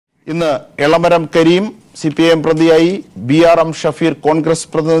ഇന്ന് Elamaram Kareem CPIM പ്രതിയായി, BRM Shafeer Congress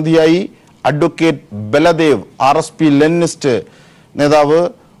പ്രതിനിധിയായി, advocate Baladev RSP Leninist നേതാവ്,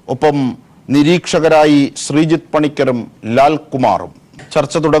 ഒപ്പം നിരീക്ഷകരായി ശ്രീജിത്ത് പണിക്കരും ലാൽകുമാറും.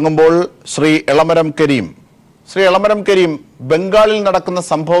 ചർച്ച തുടങ്ങുമ്പോൾ ശ്രീ എളമരം കരീം, ബംഗാളിൽ നടക്കുന്ന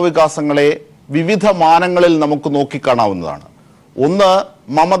സംഭവവികാസങ്ങളെ വിവിധ മാനങ്ങളിൽ നമുക്ക് നോക്കിക്കാണാവുന്നതാണ്. ഒന്ന്,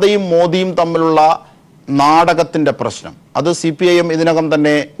 മമതയും മോദിയും തമ്മിലുള്ള നാടകത്തിന്റെ പ്രശ്നം, അത് CPIM ഇതിനകം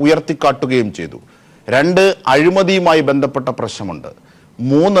തന്നെ ഉയർത്തിക്കാട്ടുകയും ചെയ്തു. രണ്ട്, അഴിമതിയുമായി ബന്ധപ്പെട്ട പ്രശ്നമുണ്ട്.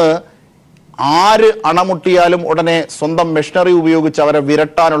 മൂന്ന്, ആര് അണമുട്ടിയാലും ഉടനെ സ്വന്തം മെഷീനറി ഉപയോഗിച്ച് അവരെ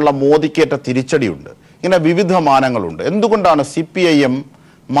വിരട്ടാനുള്ള മോദിക്കേറ്റ തിരിച്ചടിയുണ്ട്. ഇങ്ങനെ വിവിധ മാനങ്ങളുണ്ട്. എന്തുകൊണ്ടാണ് CPIM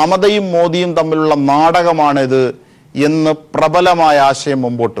മമതയും മോദിയും തമ്മിലുള്ള നാടകമാണിത് എന്ന് പ്രബലമായ ആശയം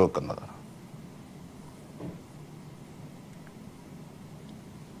മുമ്പോട്ട് വെക്കുന്നത്?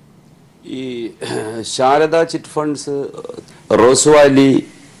 ഈ Sharada chit funds, rose Valley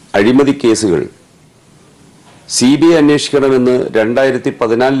അഴിമതി കേസുകൾ CBI അന്വേഷിക്കണമെന്ന്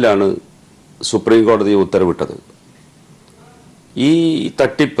 2014 സുപ്രീം കോടതി ഉത്തരവിട്ടത്. ഈ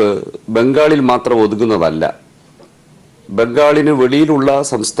തട്ടിപ്പ് ബംഗാളിൽ മാത്രം ഒതുങ്ങുന്നതല്ല. ബംഗാളിന് വെളിയിലുള്ള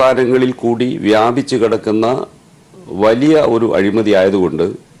സംസ്ഥാനങ്ങളിൽ കൂടി വ്യാപിച്ചു കിടക്കുന്ന വലിയ ഒരു അഴിമതി ആയതുകൊണ്ട്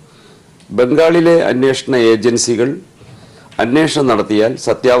ബംഗാളിലെ അന്വേഷണ ഏജൻസികൾ അന്വേഷണം നടത്തിയാൽ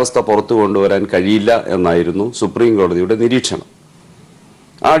സത്യാവസ്ഥ പുറത്തു കൊണ്ടുവരാൻ കഴിയില്ല എന്നായിരുന്നു സുപ്രീം കോടതിയുടെ നിരീക്ഷണം.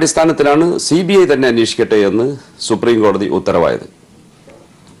 ആ അടിസ്ഥാനത്തിലാണ് CBI തന്നെ അന്വേഷിക്കട്ടെ എന്ന് സുപ്രീം കോടതി ഉത്തരവായത്.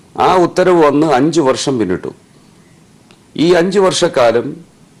 ആ ഉത്തരവ് വന്ന് 5 വർഷം പിന്നിട്ടു. ഈ 5 വർഷക്കാലം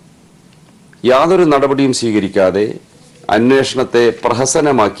യാതൊരു നടപടിയും സ്വീകരിക്കാതെ അന്വേഷണത്തെ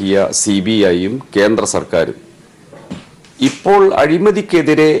പ്രഹസനമാക്കിയ CBIയും കേന്ദ്ര സർക്കാരും ഇപ്പോൾ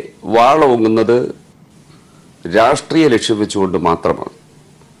അഴിമതിക്കെതിരെ വാളോങ്ങുന്നത് രാഷ്ട്രീയ ലക്ഷ്യം വെച്ചുകൊണ്ട് മാത്രമാണ്.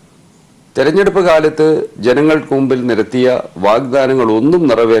 തെരഞ്ഞെടുപ്പ് കാലത്ത് ജനങ്ങൾക്ക് മുമ്പിൽ നിരത്തിയ വാഗ്ദാനങ്ങൾ ഒന്നും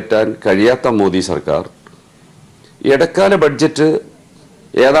നിറവേറ്റാൻ കഴിയാത്ത മോദി സർക്കാർ ഇടക്കാല ബഡ്ജറ്റ്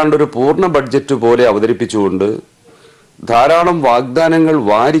ഏതാണ്ടൊരു പൂർണ്ണ ബഡ്ജറ്റ് പോലെ അവതരിപ്പിച്ചുകൊണ്ട് ധാരാളം വാഗ്ദാനങ്ങൾ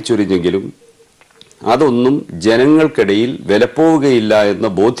വാരിച്ചൊരിഞ്ഞെങ്കിലും അതൊന്നും ജനങ്ങൾക്കിടയിൽ വിലപ്പോവുകയില്ല എന്ന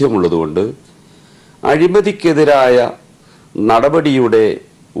ബോധ്യമുള്ളതുകൊണ്ട് അഴിമതിക്കെതിരായ നടപടിയുടെ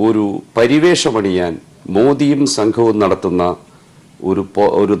ഒരു പരിവേഷമണിയാൻ മോദിയും സംഘവും നടത്തുന്ന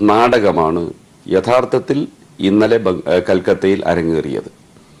ഒരു നാടകമാണ് യഥാർത്ഥത്തിൽ ഇന്നലെ കൽക്കത്തയിൽ അരങ്ങേറിയത്.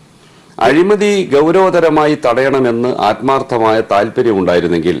 അഴിമതി ഗൗരവതരമായി തടയണമെന്ന് ആത്മാർത്ഥമായ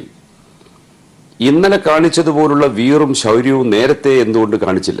താല്പര്യമുണ്ടായിരുന്നെങ്കിൽ ഇന്നലെ കാണിച്ചതുപോലുള്ള വീറും ശൗര്യവും നേരത്തെ എന്തുകൊണ്ട്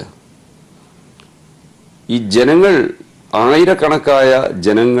കാണിച്ചില്ല? ഈ ജനങ്ങൾ, ആയിരക്കണക്കായ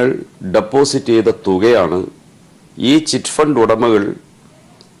ജനങ്ങൾ ഡെപ്പോസിറ്റ് ചെയ്ത തുകയാണ് ഈ ചിറ്റ് ഫണ്ട് ഉടമകൾ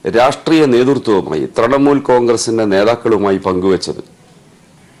രാഷ്ട്രീയ നേതൃത്വവുമായി, തൃണമൂൽ കോൺഗ്രസിന്റെ നേതാക്കളുമായി പങ്കുവച്ചത്.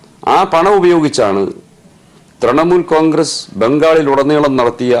 ആ പണം ഉപയോഗിച്ചാണ് തൃണമൂൽ കോൺഗ്രസ് ബംഗാളിലുടനീളം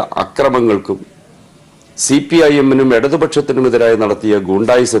നടത്തിയ അക്രമങ്ങൾക്കും CPIMനും ഇടതുപക്ഷത്തിനുമെതിരായി നടത്തിയ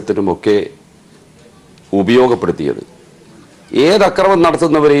ഗുണ്ടായിസത്തിനുമൊക്കെ ഉപയോഗപ്പെടുത്തിയത്. ഏതക്രമം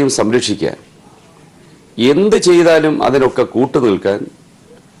നടത്തുന്നവരെയും സംരക്ഷിക്കാൻ, എന്ത് ചെയ്താലും അതിനൊക്കെ കൂട്ടുനിൽക്കാൻ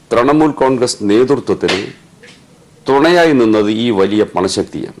തൃണമൂൽ കോൺഗ്രസ് നേതൃത്വത്തിന് തുണയായി നിന്നത് ഈ വലിയ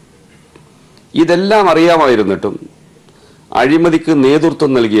പണശക്തിയാണ്. ഇതെല്ലാം അറിയാമായിരുന്നിട്ടും അഴിമതിക്ക്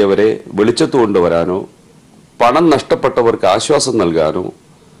നേതൃത്വം നൽകിയവരെ വെളിച്ചത്ത് കൊണ്ടുവരാനോ പണം നഷ്ടപ്പെട്ടവർക്ക് ആശ്വാസം നൽകാനോ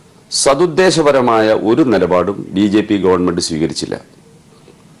സതുദ്ദേശപരമായ ഒരു നിലപാടും BJP ഗവൺമെന്റ് സ്വീകരിച്ചില്ല.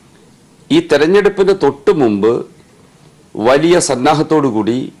 ഈ തെരഞ്ഞെടുപ്പിന് തൊട്ടു മുമ്പ് വലിയ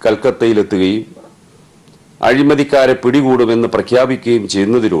സന്നാഹത്തോടുകൂടി കൽക്കത്തയിലെത്തുകയും അഴിമതിക്കാരെ പിടികൂടുമെന്ന് പ്രഖ്യാപിക്കുകയും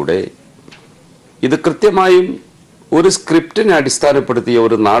ചെയ്യുന്നതിലൂടെ ഇത് കൃത്യമായും ഒരു സ്ക്രിപ്റ്റിനെ അടിസ്ഥാനപ്പെടുത്തിയ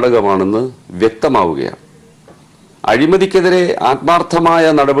ഒരു നാടകമാണെന്ന് വ്യക്തമാവുകയാണ്. അഴിമതിക്കെതിരെ ആത്മാർത്ഥമായ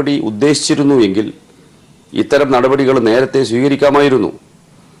നടപടി ഉദ്ദേശിച്ചിരുന്നുവെങ്കിൽ ഇത്തരം നടപടികൾ നേരത്തെ സ്വീകരിക്കാമായിരുന്നു.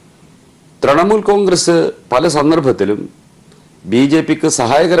 തൃണമൂൽ കോൺഗ്രസ് പല സന്ദർഭത്തിലും BJPക്ക്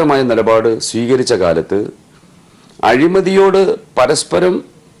സഹായകരമായ നിലപാട് സ്വീകരിച്ച കാലത്ത് അഴിമതിയോട് പരസ്പരം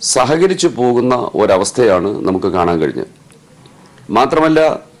സഹകരിച്ചു പോകുന്ന ഒരവസ്ഥയാണ് നമുക്ക് കാണാൻ കഴിഞ്ഞത്. മാത്രമല്ല,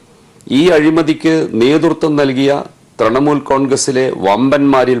 ഈ അഴിമതിക്ക് നേതൃത്വം നൽകിയ തൃണമൂൽ കോൺഗ്രസിലെ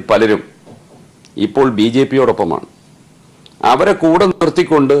വമ്പന്മാരിൽ പലരും ഇപ്പോൾ BJPയോടൊപ്പമാണ്. അവരെ കൂടെ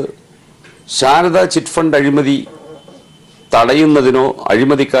നിർത്തിക്കൊണ്ട് ശാരദ ചിറ്റ് ഫണ്ട് അഴിമതി തടയുന്നതിനോ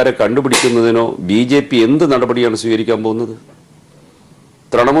അഴിമതിക്കാരെ കണ്ടുപിടിക്കുന്നതിനോ BJP എന്ത് നടപടിയാണ് സ്വീകരിക്കാൻ പോകുന്നത്?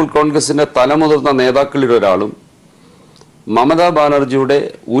 തൃണമൂൽ കോൺഗ്രസിന്റെ തലമുതിർന്ന നേതാക്കളിൽ ഒരാളും മമതാ ബാനർജിയുടെ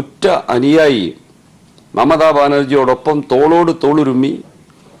ഉറ്റ അനുയായി, മമതാ ബാനർജിയോടൊപ്പം തോളോട് തോളുരുമ്മി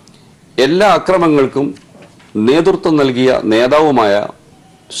എല്ലാ അക്രമങ്ങൾക്കും നേതൃത്വം നൽകിയ നേതാവുമായ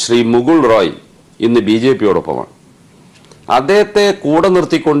ശ്രീ മുകുൾ റോയ് ഇന്ന് BJPയോടൊപ്പമാണ്. അദ്ദേഹത്തെ കൂടെ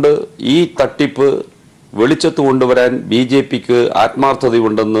നിർത്തിക്കൊണ്ട് ഈ തട്ടിപ്പ് വെളിച്ചത്ത് കൊണ്ടുവരാൻ BJPക്ക്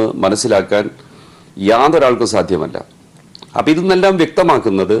ആത്മാർത്ഥതയുണ്ടെന്ന് മനസ്സിലാക്കാൻ യാതൊരാൾക്കും സാധ്യമല്ല. അപ്പം ഇതെല്ലാം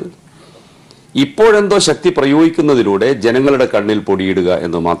വ്യക്തമാക്കുന്നത് ഇപ്പോഴെന്തോ ശക്തി പ്രയോഗിക്കുന്നതിലൂടെ ജനങ്ങളുടെ കണ്ണിൽ പൊടിയിടുക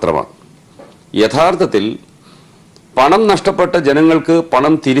എന്ന് മാത്രമാണ്. യഥാർത്ഥത്തിൽ പണം നഷ്ടപ്പെട്ട ജനങ്ങൾക്ക്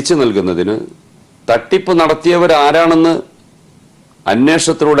പണം തിരിച്ചു നൽകുന്നതിന് തട്ടിപ്പ് നടത്തിയവരാരാണെന്ന്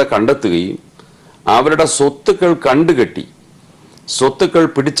അന്വേഷണത്തിലൂടെ കണ്ടെത്തുകയും അവരുടെ സ്വത്തുക്കൾ കണ്ടുകെട്ടി സ്വത്തുക്കൾ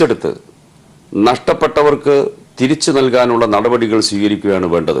പിടിച്ചെടുത്ത് നഷ്ടപ്പെട്ടവർക്ക് തിരിച്ചു നൽകാനുള്ള നടപടികൾ സ്വീകരിക്കുകയാണ്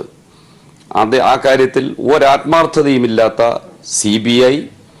വേണ്ടത്. ആ കാര്യത്തിൽ ഒരാത്മാർത്ഥതയുമില്ലാത്ത CBI,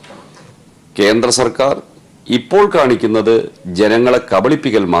 കേന്ദ്ര സർക്കാർ ഇപ്പോൾ കാണിക്കുന്നത് ജനങ്ങളെ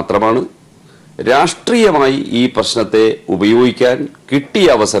കബളിപ്പിക്കൽ മാത്രമാണ്. രാഷ്ട്രീയമായി ഈ പ്രശ്നത്തെ ഉപയോഗിക്കാൻ കിട്ടിയ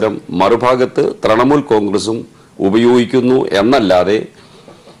അവസരം മറുഭാഗത്ത് തൃണമൂൽ കോൺഗ്രസും ഉപയോഗിക്കുന്നു എന്നല്ലാതെ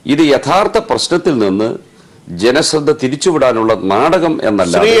ഇത് യഥാർത്ഥ പ്രശ്നത്തിൽ നിന്ന് ജനശ്രദ്ധ തിരിച്ചുവിടാനുള്ള നാടകം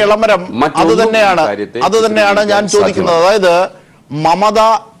എന്നല്ലാതെ അത് തന്നെയാണ് ഞാൻ ചോദിക്കുന്നത്. അതായത് മമത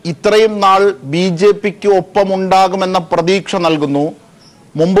ഇത്രയും നാൾ BJPക്ക് ഒപ്പമുണ്ടാകുമെന്ന പ്രതീക്ഷ നൽകുന്നു.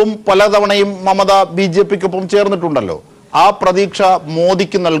 മുമ്പും പലതവണയും മമത BJPക്കൊപ്പം ചേർന്നിട്ടുണ്ടല്ലോ. ആ പ്രതീക്ഷ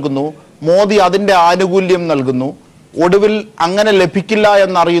മോദിക്ക് നൽകുന്നു. മോദി അതിന്റെ ആനുകൂല്യം നൽകുന്നു. ഒടുവിൽ അങ്ങനെ ലഭിക്കില്ല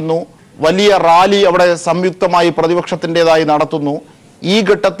എന്നറിയുന്നു. വലിയ റാലി അവിടെ സംയുക്തമായി പ്രതിപക്ഷത്തിൻ്റെതായി നടത്തുന്നു. ഈ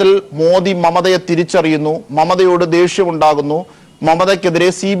ഘട്ടത്തിൽ മോദി മമതയെ തിരിച്ചറിയുന്നു. മമതയോട് ദേഷ്യമുണ്ടാകുന്നു. മമതയ്ക്കെതിരെ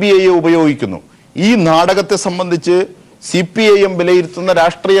CBI ഉപയോഗിക്കുന്നു. ഈ നാടകത്തെ സംബന്ധിച്ച് CPIM വിലയിരുത്തുന്ന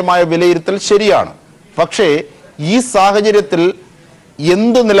രാഷ്ട്രീയമായ വിലയിരുത്തൽ ശരിയാണ്. പക്ഷേ ഈ സാഹചര്യത്തിൽ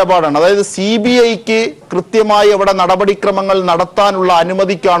എന്ത് നിലപാടാണ്? അതായത് CBIക്ക് കൃത്യമായി അവിടെ നടപടിക്രമങ്ങൾ നടത്താനുള്ള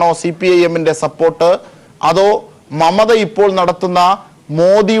അനുമതിക്കാണോ CPIMന്റെ സപ്പോർട്ട്, അതോ മമത ഇപ്പോൾ നടത്തുന്ന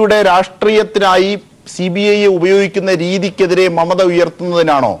മോദിയുടെ രാഷ്ട്രീയത്തിനായി CBI ഉപയോഗിക്കുന്ന രീതിക്കെതിരെ മമത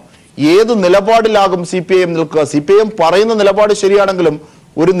ഉയർത്തുന്നതിനാണോ? ഏത് നിലപാടിലാകും CPIM നിൽക്കുക? CPIM പറയുന്ന നിലപാട് ശരിയാണെങ്കിലും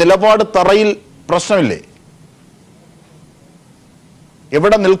ഒരു നിലപാട് തറയിൽ പ്രശ്നമില്ലേ?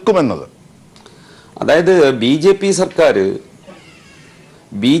 എവിടെ നിൽക്കുമെന്നത്? അതായത്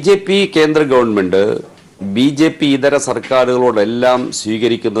BJP കേന്ദ്ര ഗവൺമെന്റ് BJP ഇതര സർക്കാരുകളോടെല്ലാം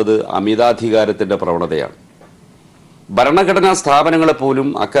സ്വീകരിക്കുന്നത് അമിതാധികാരത്തിന്റെ പ്രവണതയാണ്. ഭരണഘടനാ സ്ഥാപനങ്ങളെ പോലും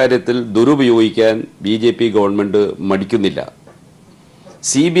അക്കാര്യത്തിൽ ദുരുപയോഗിക്കാൻ BJP ഗവൺമെന്റ് മടിക്കുന്നില്ല.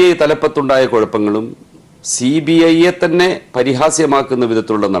 CBI തലപ്പത്തുണ്ടായ കുഴപ്പങ്ങളും CBIയെ തന്നെ പരിഹാസ്യമാക്കുന്ന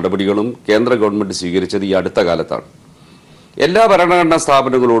വിധത്തിലുള്ള നടപടികളും കേന്ദ്ര ഗവൺമെന്റ് സ്വീകരിച്ചത് ഈ അടുത്ത കാലത്താണ്. എല്ലാ ഭരണഘടനാ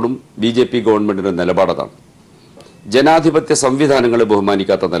സ്ഥാപനങ്ങളോടും BJP ഗവൺമെന്റിന്റെ നിലപാടാണ്. ജനാധിപത്യ സംവിധാനങ്ങളെ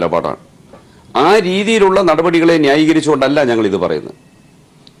ബഹുമാനിക്കാത്ത നിലപാടാണ്. ആ രീതിയിലുള്ള നടപടികളെ ന്യായീകരിച്ചുകൊണ്ടല്ല ഞങ്ങൾ ഇത് പറയുന്നത്.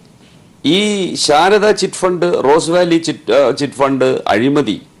 ഈ Sharada chit fund, rose Valley chit fund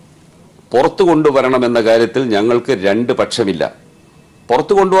അഴിമതി പുറത്തു കൊണ്ടുവരണമെന്ന കാര്യത്തിൽ ഞങ്ങൾക്ക് രണ്ട് പക്ഷമില്ല.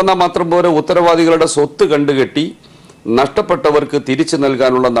 പുറത്തു കൊണ്ടുവന്നാൽ മാത്രം പോരെ, ഉത്തരവാദികളുടെ സ്വത്ത് കണ്ടുകെട്ടി നഷ്ടപ്പെട്ടവർക്ക് തിരിച്ചു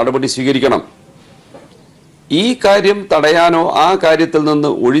നൽകാനുള്ള നടപടി സ്വീകരിക്കണം. ഈ കാര്യം തടയാനോ ആ കാര്യത്തിൽ നിന്ന്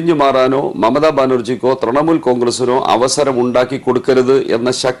ഒഴിഞ്ഞു മാറാനോ മമതാ ബാനർജിക്കോ തൃണമൂൽ കോൺഗ്രസിനോ അവസരം ഉണ്ടാക്കി കൊടുക്കരുത് എന്ന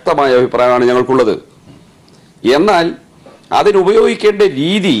ശക്തമായ അഭിപ്രായമാണ് ഞങ്ങൾക്കുള്ളത്. എന്നാൽ അതിനുപയോഗിക്കേണ്ട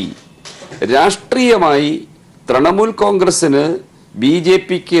രീതി രാഷ്ട്രീയമായി തൃണമൂൽ കോൺഗ്രസിന്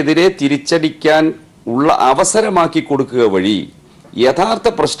BJPക്കെതിരെ തിരിച്ചടിക്കാൻ ഉള്ള അവസരമാക്കി കൊടുക്കുക വഴി യഥാർത്ഥ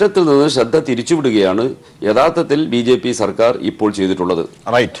പ്രശ്നത്തിൽ നിന്ന് ശ്രദ്ധ തിരിച്ചുവിടുകയാണ് യഥാർത്ഥത്തിൽ BJP സർക്കാർ ഇപ്പോൾ ചെയ്തിട്ടുള്ളത്.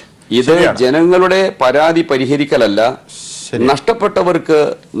 ഇത് ജനങ്ങളുടെ പരാതി പരിഹരിക്കലല്ല, നഷ്ടപ്പെട്ടവർക്ക്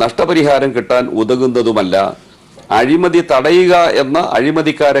നഷ്ടപരിഹാരം കിട്ടാൻ ഉതകുന്നതുമല്ല. അഴിമതി തടയുക എന്ന,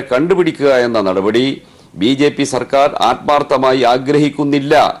 അഴിമതിക്കാരെ കണ്ടുപിടിക്കുക എന്ന നടപടി BJP സർക്കാർ ആത്മാർത്ഥമായി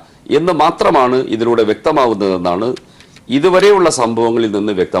ആഗ്രഹിക്കുന്നില്ല എന്ന് മാത്രമാണ് ഇതിലൂടെ വ്യക്തമാവുന്നതെന്നാണ് ഇതുവരെയുള്ള സംഭവങ്ങളിൽ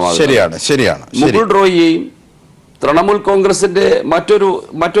നിന്ന് വ്യക്തമാകുന്നത്. ശരിയാണ്. മുകുൾ റോയിയെയും തൃണമൂൽ കോൺഗ്രസിന്റെ മറ്റൊരു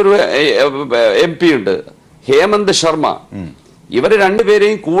MP ഉണ്ട്, ഹേമന്ത് ശർമ്മ, ഇവരെ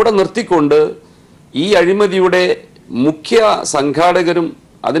രണ്ടുപേരെയും കൂടെ നിർത്തിക്കൊണ്ട് ഈ അഴിമതിയുടെ മുഖ്യ സംഘാടകരും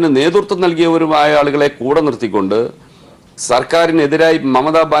അതിന് നേതൃത്വം നൽകിയവരുമായ ആളുകളെ കൂടെ നിർത്തിക്കൊണ്ട് സർക്കാരിനെതിരായി,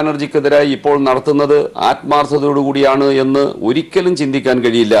 മമതാ ബാനർജിക്കെതിരായി ഇപ്പോൾ നടത്തുന്നത് ആത്മാർത്ഥതയോടുകൂടിയാണ് എന്ന് ഒരിക്കലും ചിന്തിക്കാൻ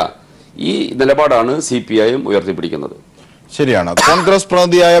കഴിയില്ല. ഈ നിലപാടാണ് CPIM ഉയർത്തിപ്പിടിക്കുന്നത്. ശരിയാണ്. കോൺഗ്രസ്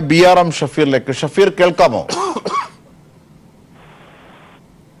പ്രതിനിധിയായ BRM ഷഫീറിലേക്ക്. ഷഫീർ, കേൾക്കാമോ?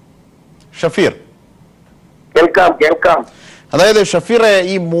 ഷഫീർ, കേൾക്കാം. അതായത് ഷഫീറെ,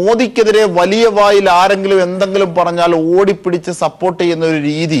 ഈ മോദിക്കെതിരെ വലിയ വായിൽ ആരെങ്കിലും എന്തെങ്കിലും പറഞ്ഞാൽ ഓടിപ്പിടിച്ച് സപ്പോർട്ട് ചെയ്യുന്ന ഒരു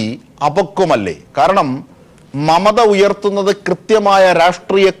രീതി അപക്വമല്ലേ? കാരണം മമത ഉയർത്തുന്നത് കൃത്യമായ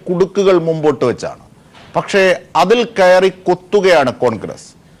രാഷ്ട്രീയ കുടുക്കുകൾ മുമ്പോട്ട് വെച്ചാണ്. പക്ഷേ അതിൽ കയറി കൊത്തുകയാണ് കോൺഗ്രസ്.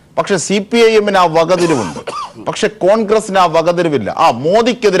 പക്ഷെ CPIMന് ആ വകതിരിവുണ്ട്, പക്ഷെ കോൺഗ്രസിന് ആ വകതിരിവില്ല.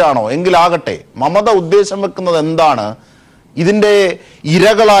 മോദിക്കെതിരാണോ എങ്കിലാകട്ടെ, മമത ഉദ്ദേശം വെക്കുന്നത് എന്താണ്? ഇതിന്റെ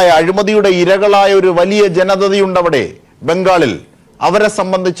ഇരകളായ, അഴിമതിയുടെ ഇരകളായ ഒരു വലിയ ജനതയുണ്ട് അവിടെ ബംഗാളിൽ. അവരെ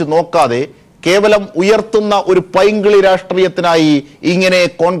സംബന്ധിച്ച് നോക്കാതെ കേവലം ഉയർത്തുന്ന ഒരു പൈങ്കിളി രാഷ്ട്രീയത്തിനായി ഇങ്ങനെ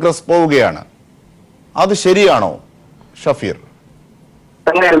കോൺഗ്രസ് പോവുകയാണ്. അത് ശരിയാണോ ഷഫീർ?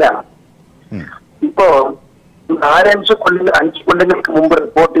 അങ്ങനെയല്ല. ഇപ്പോ 4-5 കൊല്ലങ്ങൾക്ക് മുമ്പ്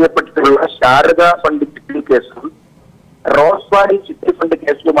റിപ്പോർട്ട് ചെയ്യപ്പെട്ടിട്ടുള്ള ശാരദ ഫണ്ട് ചിട്ടി കേസും റോസ് വാലി ചിട്ടി ഫണ്ട്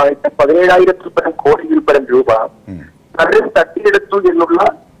കേസുമായിട്ട് 17,000 കോടിയിൽ പരം രൂപ പലരും തട്ടിയെടുത്തു എന്നുള്ള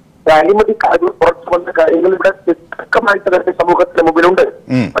അഴിമതി കാര്യങ്ങൾ പുറത്തു വന്ന കാര്യങ്ങൾ ഇവിടെ വ്യക്തമായിട്ട് തന്നെ സമൂഹത്തിന് മുമ്പിലുണ്ട്.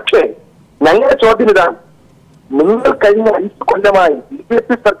 പക്ഷേ ഞങ്ങളുടെ ചോദ്യം ഇതാണ്, നിങ്ങൾ കഴിഞ്ഞ 5 കൊല്ലമായി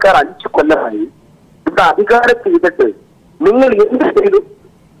BJP സർക്കാർ 5 കൊല്ലമായി ഇവിടെ അധികാരത്തിൽ ചെയ്തിട്ട് നിങ്ങൾ എന്ത് ചെയ്തു?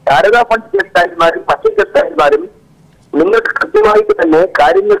 ശാരദാ ഫണ്ട് കേസായിരുന്നാലും മറ്റു കേസായിരുന്നാലും നിങ്ങൾക്ക് കൃത്യമായിട്ട് തന്നെ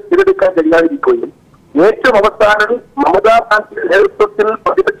കാര്യങ്ങൾ തിരഞ്ഞെടുക്കാൻ കഴിയാതിരിക്കുകയും ഏറ്റവും അവസാനം മമതാ ബാനർജിയുടെ നേതൃത്വത്തിൽ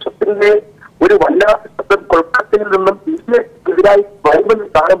പ്രതിപക്ഷത്തിന്റെ ഒരു വല്ലാത്ത ശബ്ദം കൊൽക്കത്തയിൽ നിന്നും BJPക്കെതിരായി വരുമെന്ന്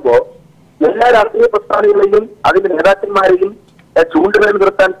കാണുമ്പോൾ എല്ലാ രാഷ്ട്രീയ പ്രസ്ഥാനങ്ങളെയും അതിന്റെ നേതാക്കന്മാരെയും ചൂണ്ടുകളിൽ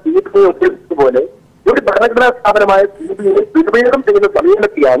നിർത്താൻ CBI ഉപയോഗിച്ചതുപോലെ ഒരു ഭരണഘടനാ സ്ഥാപനമായ CBI ദുരുപയോഗം ചെയ്യുന്ന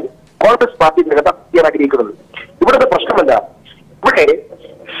സമീപനത്തെയാണ് കോൺഗ്രസ് പാർട്ടി ചെയ്യാൻ ആഗ്രഹിക്കുന്നത്. ഇവിടുത്തെ പ്രശ്നമല്ല, ഇവിടെ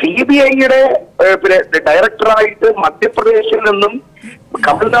CBIയുടെ ഡയറക്ടറായിട്ട് മധ്യപ്രദേശിൽ നിന്നും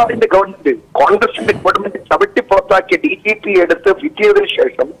കമൽനാഥിന്റെ ഗവൺമെന്റ്, കോൺഗ്രസിന്റെ ഗവൺമെന്റ് ചവിട്ടി പുറത്താക്കിയ DGP എടുത്ത് ഫിറ്റ് ചെയ്തതിനു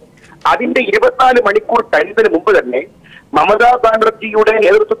ശേഷം അതിന്റെ 24 മണിക്കൂർ കഴിഞ്ഞതിന് മുമ്പ് തന്നെ മമതാ ബാനർജിയുടെ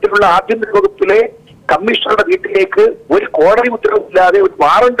നേതൃത്വത്തിലുള്ള ആഭ്യന്തര വകുപ്പിലെ കമ്മീഷണറുടെ വീട്ടിലേക്ക് ഒരു കോടതി ഉത്തരവില്ലാതെ ഒരു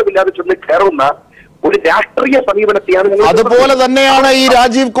വാറണ്ടുമില്ലാതെ ചെന്ന് കയറുന്ന ഒരു രാഷ്ട്രീയ സമീപനത്തെയാണ്. അതുപോലെ തന്നെയാണ് ഈ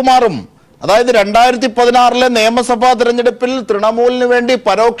രാജീവ് കുമാറും. അതായത് 2016 നിയമസഭാ തെരഞ്ഞെടുപ്പിൽ തൃണമൂലിന് വേണ്ടി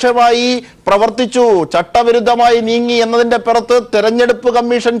പരോക്ഷമായി പ്രവർത്തിച്ചു, ചട്ടവിരുദ്ധമായി നീങ്ങി എന്നതിന്റെ പുറത്ത് തെരഞ്ഞെടുപ്പ്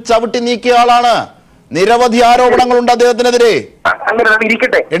കമ്മീഷൻ ചവിട്ടി നീക്കിയ ആളാണ്. നിരവധി ആരോപണങ്ങളുണ്ട് അദ്ദേഹത്തിനെതിരെ.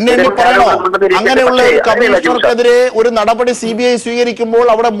 എണ്ണി പറയണോ? അങ്ങനെയുള്ള ഒരു കമ്മീഷണർക്കെതിരെ ഒരു നടപടി CBI സ്വീകരിക്കുമ്പോൾ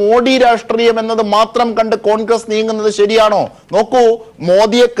അവിടെ മോഡി രാഷ്ട്രീയം എന്നത് മാത്രം കണ്ട് കോൺഗ്രസ് നീങ്ങുന്നത് ശരിയാണോ? നോക്കൂ,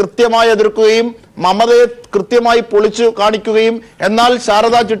 മോദിയെ കൃത്യമായി എതിർക്കുകയും മമതയെ കൃത്യമായി പൊളിച്ചു കാണിക്കുകയും എന്നാൽ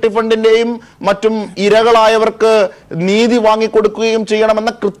ശാരദാ ചിട്ടി ഫണ്ടിന്റെയും മറ്റും ഇരകളായവർക്ക് നീതി വാങ്ങിക്കൊടുക്കുകയും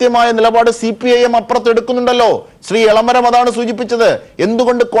ചെയ്യണമെന്ന കൃത്യമായ നിലപാട് CPIM അപ്പുറത്തെടുക്കുന്നുണ്ടല്ലോ. ശ്രീ എളമരം അതാണ് സൂചിപ്പിച്ചത്.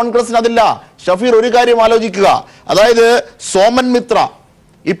 എന്തുകൊണ്ട് കോൺഗ്രസിന് അതില്ല? ഷഫീർ, ഒരു കാര്യം ആലോചിക്കുക. അതായത് സോമൻ മിത്ര,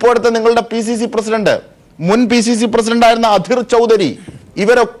 ഇപ്പോഴത്തെ നിങ്ങളുടെ PCC പ്രസിഡന്റ്, മുൻ PCC പ്രസിഡന്റ് ആയിരുന്ന അധിർ ചൗധരി,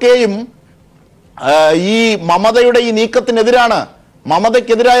 ഇവരൊക്കെയും ഈ മമതയുടെ ഈ നീക്കത്തിനെതിരാണ്.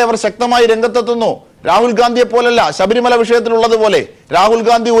 മമതയ്ക്കെതിരായി അവർ ശക്തമായി രംഗത്തെത്തുന്നു. രാഹുൽ ഗാന്ധിയെ പോലല്ല, ശബരിമല വിഷയത്തിലുള്ളതുപോലെ രാഹുൽ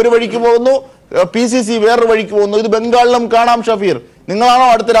ഗാന്ധി ഒരു വഴിക്ക് പോകുന്നു, PCC വേറൊരു വഴിക്ക് പോകുന്നു. ഇത് ബംഗാളിലും കാണാം. ഷഫീർ, നിങ്ങളാണോ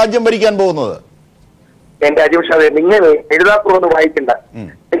അടുത്ത രാജ്യം ഭരിക്കാൻ പോകുന്നത്? എന്റെ അജീഷാദെ, നിങ്ങൾ എഴുതാപ്പുറം വായിക്കണ്ട.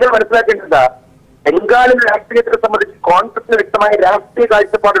 നിങ്ങൾ മനസ്സിലാക്കേണ്ടത് ബംഗാളിൽ രാഷ്ട്രീയത്തെ സംബന്ധിച്ച് കോൺഗ്രസിന് വ്യക്തമായ രാഷ്ട്രീയ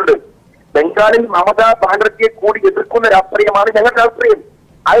കാഴ്ചപ്പാടുണ്ട്. ബംഗാളിൽ മമതാ ബാനർജിയെ കൂടി എതിർക്കുന്ന രാഷ്ട്രീയമാണ് ഞങ്ങളുടെ രാഷ്ട്രീയം.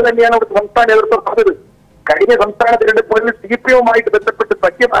 അത് തന്നെയാണ് അവിടെ സംസ്ഥാന നേതൃത്വം പറഞ്ഞത്. കഴിഞ്ഞ സംസ്ഥാന തിരഞ്ഞെടുപ്പുകളിൽ CPIയുമായിട്ട് ബന്ധപ്പെട്ട്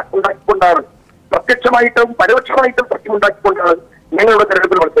സഖ്യം ഉണ്ടാക്കിക്കൊണ്ടാണ്, പ്രത്യക്ഷമായിട്ടും പരോക്ഷമായിട്ടും സഖ്യം ഉണ്ടാക്കിക്കൊണ്ടാണ് ഞങ്ങളുടെ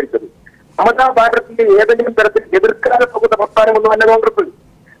തെരഞ്ഞെടുപ്പിൽ മത്സരിച്ചത്. മമതാ ബാനർജിയെ ഏതെങ്കിലും തരത്തിൽ എതിർക്കാതെ പോകുന്ന പ്രസ്ഥാനമൊന്നുമല്ല കോൺഗ്രസ്.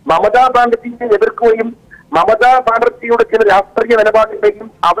 മമതാ ബാനർജിയെ എതിർക്കുകയും മമതാ ബാനർജിയുടെ ചില രാഷ്ട്രീയ നിലപാടുകളെയും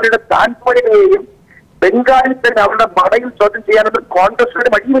അവരുടെ താല്പര്യങ്ങളെയും ബംഗാളിൽ തന്നെ അവരുടെ മടയിൽ ചോദ്യം ചെയ്യാനൊന്നും കോൺഗ്രസിന്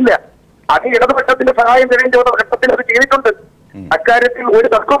വഴിയില്ല. അത് ഇടതുപക്ഷത്തിന്റെ സഹായം തേടേണ്ടി വന്ന ഘട്ടത്തിൽ അത് ചെയ്തിട്ടുണ്ട്. അക്കാര്യത്തിൽ ഒരു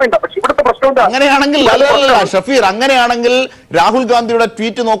തർക്കവുമില്ല. പക്ഷെ ഇവിടുത്തെ പ്രശ്നം എന്താ? അങ്ങനെയാണെങ്കിൽ ഷഫീർ, അങ്ങനെയാണെങ്കിൽ രാഹുൽ ഗാന്ധിയുടെ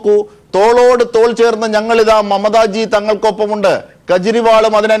ട്വീറ്റ് നോക്കൂ. തോളോട് തോൾ ചേർന്ന് ഞങ്ങളിതാ മമതാജി തങ്ങൾക്കൊപ്പമുണ്ട്.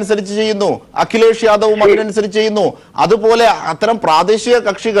 കെജ്രിവാളും അതിനനുസരിച്ച് ചെയ്യുന്നു, അഖിലേഷ് യാദവും അതിനനുസരിച്ച് ചെയ്യുന്നു. അതുപോലെ അത്തരം പ്രാദേശിക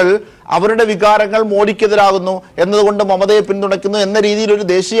കക്ഷികൾ അവരുടെ വികാരങ്ങൾ മോഡിക്കെതിരാകുന്നു എന്നതുകൊണ്ട് മമതയെ പിന്തുണയ്ക്കുന്നു എന്ന രീതിയിൽ ഒരു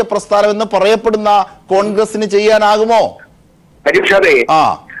ദേശീയ പ്രസ്ഥാനം എന്ന് പറയപ്പെടുന്ന കോൺഗ്രസിന് ചെയ്യാനാകുമോ?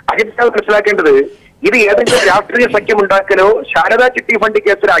 മനസ്സിലാക്കേണ്ടത് ഇത് ഏതെങ്കിലും രാഷ്ട്രീയ സഖ്യം ഉണ്ടാക്കലോ ശാരദാ ചിട്ടി ഫണ്ട്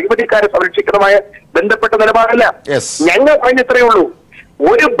കേസിൽ അഴിമതിക്കാരെ സംരക്ഷിക്കുന്നതുമായ ബന്ധപ്പെട്ട നിലപാടല്ല. ഞങ്ങൾ പറഞ്ഞത്രേ ഉള്ളൂ,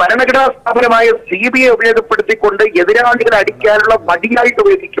 ഒരു ഭരണഘടനാ സ്ഥാപനമായ CBI ഉപയോഗപ്പെടുത്തിക്കൊണ്ട് എതിരാളികളെ അടിക്കാനുള്ള വടിയായിട്ട്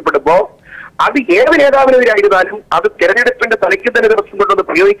ഉപയോഗിക്കപ്പെടുമ്പോ അത് ഏത് നേതാവിനെതിരായിരുന്നാലും അത് തെരഞ്ഞെടുപ്പിന്റെ തലയ്ക്ക് തന്നെ ദിവസം കൊണ്ടൊന്ന്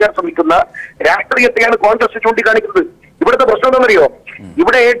പ്രയോഗിക്കാൻ ശ്രമിക്കുന്ന രാഷ്ട്രീയത്തെയാണ് കോൺഗ്രസ് ചൂണ്ടിക്കാണിക്കുന്നത്. ഇവിടുത്തെ പ്രശ്നം എന്താണെന്നറിയോ?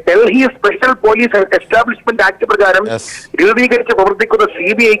 ഇവിടെ Delhi special police establishment act പ്രകാരം രൂപീകരിച്ച് പ്രവർത്തിക്കുന്ന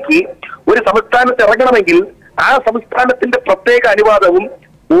CBIക്ക് ഒരു സംസ്ഥാനത്ത് ഇറങ്ങണമെങ്കിൽ ആ സംസ്ഥാനത്തിന്റെ പ്രത്യേക അനുവാദവും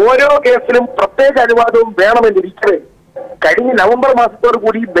ഓരോ കേസിലും പ്രത്യേക അനുവാദവും വേണമെന്നിരിക്കവേ കഴിഞ്ഞ നവംബർ മാസത്തോടു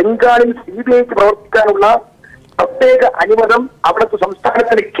കൂടി ബംഗാളിൽ CBIക്ക് പ്രവർത്തിക്കാനുള്ള പ്രത്യേക അനുവാദം അവിടുത്തെ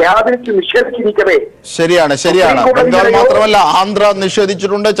സംസ്ഥാനത്തിന് ക്യാബിനറ്റ് നിഷേധിച്ചിരിക്കവേ. ശരിയാണ്. ബംഗാൾ മാത്രമല്ല, ആന്ധ്ര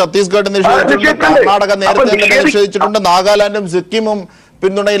നിഷേധിച്ചിട്ടുണ്ട്, ഛത്തീസ്ഗഡ് നിഷേധിച്ചിട്ടുണ്ട്, കർണാടക നേരത്തെ നിഷേധിച്ചിട്ടുണ്ട്, നാഗാലാൻഡും സിക്കിമും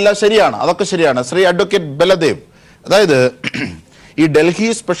പിന്തുണയില്ല. ശരിയാണ്, അതൊക്കെ ശരിയാണ്. ശ്രീ അഡ്വക്കേറ്റ് ബലദേവ്, അതായത് ഈ Delhi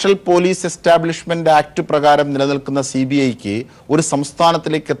special police establishment act പ്രകാരം നിലനിൽക്കുന്ന CBIക്ക് ഒരു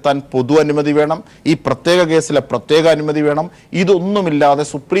സംസ്ഥാനത്തിലേക്ക് എത്താൻ പൊതു അനുമതി വേണം, ഈ പ്രത്യേക കേസിലെ പ്രത്യേക അനുമതി വേണം. ഇതൊന്നുമില്ലാതെ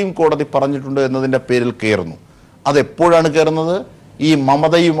സുപ്രീം കോടതി പറഞ്ഞിട്ടുണ്ട് എന്നതിൻ്റെ പേരിൽ കയറുന്നു. അതെപ്പോഴാണ് കയറുന്നത്? ഈ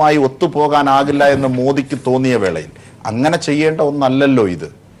മമതയുമായി ഒത്തുപോകാനാകില്ല എന്ന് മോദിക്ക് തോന്നിയ വേളയിൽ. അങ്ങനെ ചെയ്യേണ്ട ഒന്നല്ലല്ലോ ഇത്.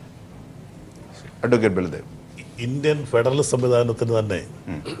 അഡ്വക്കേറ്റ് ബൽദേവ്, ഇന്ത്യൻ ഫെഡറൽ സംവിധാനത്തിന് തന്നെ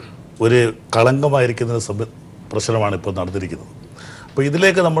ഒരു കളങ്കമായിരിക്കുന്ന പ്രശ്നമാണ് ഇപ്പോൾ നടന്നിരിക്കുന്നത്. അപ്പോൾ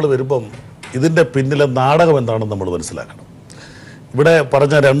ഇതിലേക്ക് നമ്മൾ വരുമ്പം ഇതിൻ്റെ പിന്നിലെ നാടകം എന്താണെന്ന് നമ്മൾ മനസ്സിലാക്കണം. ഇവിടെ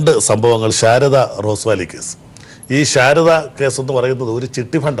പറഞ്ഞ രണ്ട് സംഭവങ്ങൾ, ശാരദ റോസ്വാലി കേസ്. ഈ ശാരദ കേസ് എന്ന് പറയുന്നത് ഒരു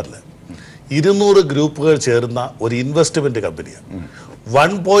ചിട്ടി ഫണ്ടല്ല, 200 ഗ്രൂപ്പുകൾ ചേർന്ന ഒരു ഇൻവെസ്റ്റ്മെൻറ്റ് കമ്പനിയാണ്.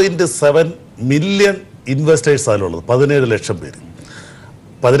 1.7 മില്യൺ ഇൻവെസ്റ്റേഴ്സ് അതിലുള്ളത്, 17 ലക്ഷം പേര്.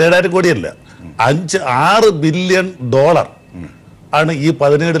 17,000 കോടിയല്ല, 6 ബില്യൺ ഡോളർ ആണ് ഈ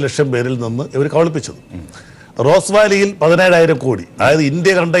 17 ലക്ഷം പേരിൽ നിന്ന് ഇവർ കബളിപ്പിച്ചത്. റോസ്വാലിയിൽ 17,000 കോടി, അതായത്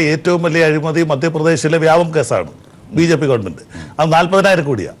ഇന്ത്യ കണ്ട ഏറ്റവും വലിയ അഴിമതി മധ്യപ്രദേശിലെ വ്യാപം കേസാണ് BJP ഗവൺമെന്റ്. അത് 40,000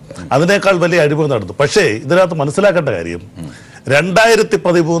 കോടിയാണ്. അതിനേക്കാൾ വലിയ അഴിമതി നടന്നു. പക്ഷേ ഇതിനകത്ത് മനസ്സിലാക്കേണ്ട കാര്യം,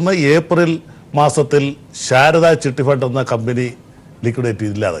 2013 ഏപ്രിൽ മാസത്തിൽ ശാരദ ചിട്ടി ഫണ്ട് എന്ന കമ്പനി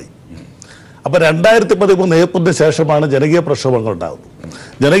ലിക്വിഡേറ്റ് ഇല്ലാതായി. അപ്പോൾ 2013 ഏപ്രിലിന് ശേഷമാണ് ജനകീയ പ്രക്ഷോഭങ്ങൾ ഉണ്ടാകുന്നത്.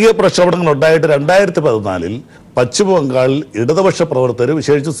 ജനകീയ പ്രക്ഷോഭങ്ങൾ ഉണ്ടായിട്ട് 2014 പശ്ചിമ ബംഗാളിൽ ഇടതുപക്ഷ പ്രവർത്തകർ,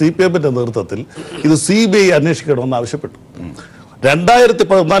 വിശേഷിച്ച് CPM-ന്റെ നേതൃത്വത്തിൽ ഇത് CBI അന്വേഷിക്കണമെന്ന് ആവശ്യപ്പെട്ടു.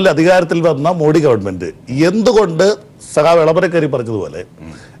 2014 അധികാരത്തിൽ വന്ന മോഡി ഗവൺമെന്റ് എന്തുകൊണ്ട് സഖാവ് എളമരക്കരി പറഞ്ഞതുപോലെ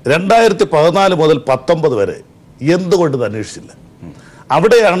 2014 മുതൽ 19 വരെ എന്തുകൊണ്ട് ഇത് അന്വേഷിച്ചില്ല?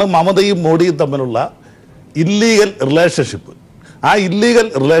 അവിടെയാണ് മമതയും മോഡിയും തമ്മിലുള്ള ഇല്ലീഗൽ റിലേഷൻഷിപ്പ്. ആ ഇല്ലീഗൽ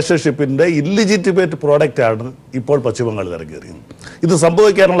റിലേഷൻഷിപ്പിൻ്റെ ഇല്ലിജിറ്റിമേറ്റ് പ്രോഡക്റ്റാണ് ഇപ്പോൾ പശ്ചിമബംഗാളിൽ ഇറങ്ങിയത്. ഇത്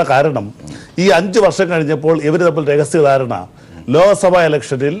സംഭവിക്കാനുള്ള കാരണം, ഈ 5 വർഷം കഴിഞ്ഞപ്പോൾ ഇവർ തമ്മിൽ രഹസ്യധാരണ ലോക്സഭാ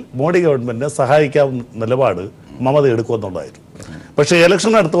ഇലക്ഷനിൽ മോഡി ഗവൺമെന്റിനെ സഹായിക്കാവുന്ന നിലപാട് മമത എടുക്കുമെന്നുണ്ടായിരുന്നു. പക്ഷേ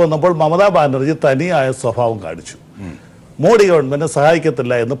ഇലക്ഷൻ അടുത്ത് വന്നപ്പോൾ മമതാ ബാനർജി തനിയായ സ്വഭാവം കാണിച്ചു. മോഡി ഗവൺമെന്റിനെ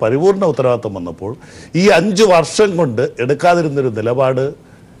സഹായിക്കത്തില്ല എന്ന് പരിപൂർണ ഉത്തരവാദിത്വം വന്നപ്പോൾ ഈ 5 വർഷം കൊണ്ട് എടുക്കാതിരുന്നൊരു നിലപാട്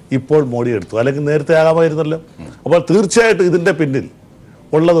ഇപ്പോൾ മോഡി എടുത്തു, അല്ലെങ്കിൽ നേരത്തെ ആകാമായിരുന്നല്ലോ. അപ്പോൾ തീർച്ചയായിട്ടും ഇതിൻ്റെ പിന്നിൽ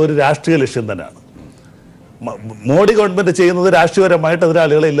ഉള്ളത് ഒരു രാഷ്ട്രീയ ലക്ഷ്യം തന്നെയാണ്. മോഡി ഗവൺമെന്റ് ചെയ്യുന്നത് രാഷ്ട്രീയപരമായിട്ട്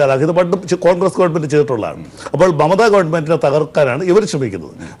എതിരാളികളെ ഇല്ലാതാക്കി. ഇത് പണ്ട് കോൺഗ്രസ് ഗവൺമെന്റ് ചെയ്തിട്ടുള്ളതാണ്. അപ്പോൾ മമതാ ഗവൺമെന്റിനെ തകർക്കാനാണ് ഇവർ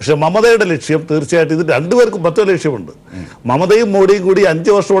ശ്രമിക്കുന്നത്. പക്ഷേ മമതയുടെ ലക്ഷ്യം തീർച്ചയായിട്ടും ഇത് രണ്ടുപേർക്കും മറ്റൊരു ലക്ഷ്യമുണ്ട്. മമതയും മോഡിയും കൂടി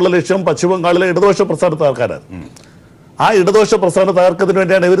 5 വർഷമുള്ള ലക്ഷ്യം പശ്ചിമബംഗാളിലെ ഇടതുപക്ഷ പ്രസ്ഥാനത്ത് തകർക്കാനാണ്. ആ ഇടതുപക്ഷ പ്രസ്ഥാനം തകർക്കുന്നതിന്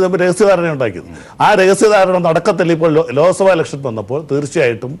വേണ്ടിയാണ് ഇവർ തമ്മിൽ രഹസ്യധാരണ ഉണ്ടാക്കിയത്. ആ രഹസ്യധാരണ നടക്കത്തില്ല. ഇപ്പോൾ ലോക്സഭാ ഇലക്ഷൻ വന്നപ്പോൾ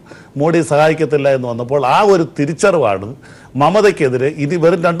തീർച്ചയായിട്ടും മോഡി സഹായിക്കത്തില്ല എന്ന് വന്നപ്പോൾ ആ ഒരു തിരിച്ചറിവാണ് മമതയ്ക്കെതിരെ ഇനി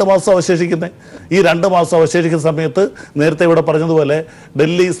വെറും 2 മാസം അവശേഷിക്കുന്നത്. ഈ 2 മാസം അവശേഷിക്കുന്ന സമയത്ത് നേരത്തെ ഇവിടെ പറഞ്ഞതുപോലെ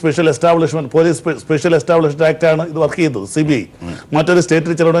Delhi special establishment police special establishment ആക്ടാണ് ഇത് വർക്ക് ചെയ്യുന്നത്. CBI മറ്റൊരു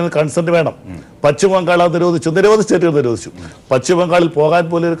സ്റ്റേറ്റിൽ ചിലവിടെ കൺസെന്റ് വേണം. പശ്ചിമ ബംഗാൾ അത് നിരവധി സ്റ്റേറ്റുകൾ നിരോധിച്ചു. പശ്ചിമ ബംഗാളിൽ പോകാൻ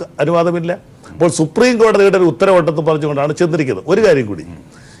പോലും ഒരു അനുവാദമില്ല. അപ്പോൾ സുപ്രീം കോടതിയുടെ ഒരു ഉത്തരവുണ്ടെന്ന് പറഞ്ഞുകൊണ്ടാണ് ചെന്നിരിക്കുന്നത്. ഒരു കാര്യം കൂടി,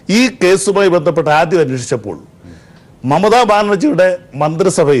 ഈ കേസുമായി ബന്ധപ്പെട്ട് ആദ്യം അന്വേഷിച്ചപ്പോൾ മമതാ ബാനർജിയുടെ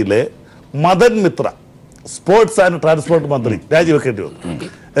മന്ത്രിസഭയിലെ Madan Mitra, sports and transport മന്ത്രി, രാജിവെക്കേണ്ടി വന്നു.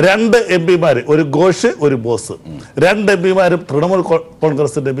 2 MP-മാർ, ഒരു ഘോഷ് ഒരു ബോസ്, 2 MP-മാരും തൃണമൂൽ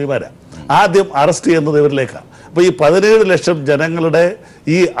കോൺഗ്രസിന്റെ MP-മാരാണ് ആദ്യം അറസ്റ്റ് ചെയ്യുന്നത് ഇവരിലേക്കാണ്. അപ്പോൾ ഈ 17 ലക്ഷം ജനങ്ങളുടെ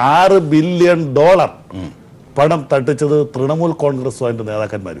ഈ 6 ബില്യൺ ഡോളർ പണം തട്ടിച്ചത് തൃണമൂൽ കോൺഗ്രസുമായിട്ട്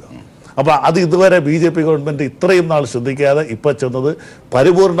നേതാക്കന്മാരുമാണ്. അപ്പോൾ അത് ഇതുവരെ BJP ഗവൺമെന്റ് ഇത്രയും നാൾ ശ്രദ്ധിക്കാതെ ഇപ്പോൾ ചെന്നത്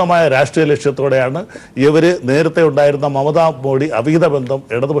പരിപൂർണമായ രാഷ്ട്രീയ ലക്ഷ്യത്തോടെയാണ്. ഇവർ നേരത്തെ ഉണ്ടായിരുന്ന മമതാ മോഡി അവിഹിത ബന്ധം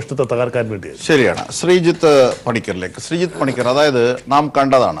ഇടതുപക്ഷത്തെ തകർക്കാൻ വേണ്ടിയാണ്. ശരിയാണ്. ശ്രീജിത്ത് പണിക്കറിലേക്ക്. ശ്രീജിത്ത് പണിക്കർ, അതായത് നാം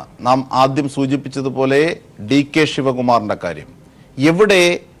കണ്ടതാണ്, നാം ആദ്യം സൂചിപ്പിച്ചതുപോലെ DK ശിവകുമാറിന്റെ കാര്യം. എവിടെ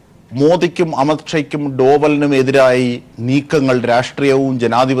മോദിക്കും അമിത്ഷയ്ക്കും ഡോവലിനും എതിരായി നീക്കങ്ങൾ രാഷ്ട്രീയവും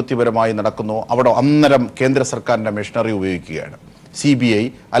ജനാധിപത്യപരമായി നടക്കുന്നു, അവിടെ അന്നേരം കേന്ദ്ര സർക്കാരിന്റെ മെഷീനറി ഉപയോഗിക്കുകയാണ്. CBI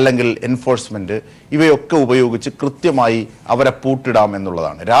അല്ലെങ്കിൽ എൻഫോഴ്സ്മെന്റ് ഇവയൊക്കെ ഉപയോഗിച്ച് കൃത്യമായി അവരെ പൂട്ടിടാം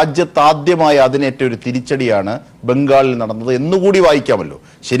എന്നുള്ളതാണ്. രാജ്യത്താദ്യമായി അതിനേറ്റ ഒരു തിരിച്ചടിയാണ് ബംഗാളിൽ നടന്നത് എന്നുകൂടി വായിക്കാമല്ലോ.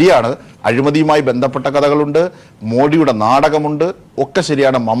 ശരിയാണ്, അഴിമതിയുമായി ബന്ധപ്പെട്ട കഥകളുണ്ട്, മോഡിയുടെ നാടകമുണ്ട്, ഒക്കെ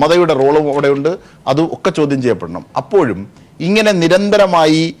ശരിയാണ്. മമതയുടെ റോളും അവിടെയുണ്ട്, അത് ഒക്കെ ചോദ്യം ചെയ്യപ്പെടണം. അപ്പോഴും ഇങ്ങനെ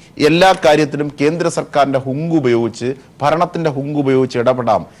നിരന്തരമായി എല്ലാ കാര്യത്തിലും കേന്ദ്ര സർക്കാരിന്റെ ഹുങ്ക് ഉപയോഗിച്ച്, ഭരണത്തിന്റെ ഹുങ്ക് ഉപയോഗിച്ച്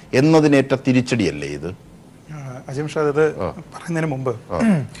ഇടപെടാം എന്നതിനേറ്റ തിരിച്ചടിയല്ലേ ഇത്? അജിംഷാദ്, ഇത് പറയുന്നതിന് മുമ്പ്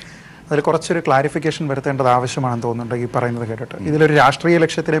അതിൽ കുറച്ചൊരു ക്ലാരിഫിക്കേഷൻ വരുത്തേണ്ടത് ആവശ്യമാണെന്ന് തോന്നുന്നുണ്ട്. ഈ പറയുന്നത് കേട്ടിട്ട് ഇതിലൊരു രാഷ്ട്രീയ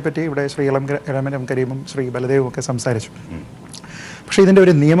ലക്ഷ്യത്തിനെ പറ്റി ഇവിടെ ശ്രീ എം കരീമും ശ്രീ ബലദേവും ഒക്കെ സംസാരിച്ചു. പക്ഷേ ഇതിൻ്റെ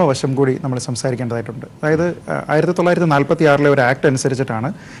ഒരു നിയമവശം കൂടി നമ്മൾ സംസാരിക്കേണ്ടതായിട്ടുണ്ട്. അതായത് 1946 ഒരു ആക്ട്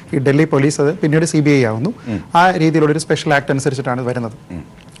അനുസരിച്ചിട്ടാണ് ഈ ഡൽഹി പോലീസ്, അത് പിന്നീട് CBI ആവുന്നു, ആ രീതിയിലുള്ളൊരു സ്പെഷ്യൽ ആക്ട് അനുസരിച്ചിട്ടാണ് വരുന്നത്.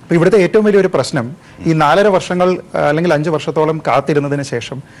 അപ്പോൾ ഇവിടുത്തെ ഏറ്റവും വലിയൊരു പ്രശ്നം ഈ 4.5 വർഷങ്ങൾ അല്ലെങ്കിൽ 5 വർഷത്തോളം കാത്തിരുന്നതിന്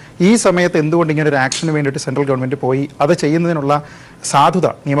ശേഷം ഈ സമയത്ത് എന്തുകൊണ്ട് ഇങ്ങനെ ഒരു ആക്ഷന് വേണ്ടിയിട്ട് സെൻട്രൽ ഗവൺമെന്റ് പോയി അത് ചെയ്യുന്നതിനുള്ള സാധുത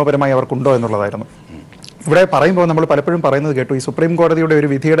നിയമപരമായി അവർക്കുണ്ടോ എന്നുള്ളതായിരുന്നു. ഇവിടെ പറയുമ്പോൾ നമ്മൾ പലപ്പോഴും പറയുന്നത് കേട്ടു, ഈ സുപ്രീം കോടതിയുടെ ഒരു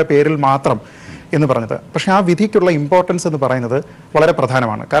വിധിയുടെ പേരിൽ മാത്രം എന്ന് പറഞ്ഞത്. പക്ഷേ ആ വിധിക്കുള്ള ഇമ്പോർട്ടൻസ് എന്ന് പറയുന്നത് വളരെ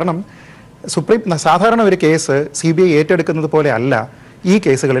പ്രധാനമാണ്. കാരണം സാധാരണ ഒരു കേസ് CBI ഏറ്റെടുക്കുന്നത് പോലെ അല്ല ഈ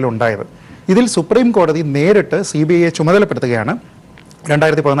കേസുകളിൽ ഉണ്ടായത്. ഇതിൽ സുപ്രീം കോടതി നേരിട്ട് CBIയെ ചുമതലപ്പെടുത്തുകയാണ്.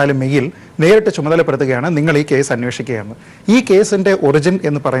 2014 മെയ്യിൽ നേരിട്ട് ചുമതലപ്പെടുത്തുകയാണ്, നിങ്ങൾ ഈ കേസ് അന്വേഷിക്കുകയെന്ന്. ഈ കേസിന്റെ ഒറിജിൻ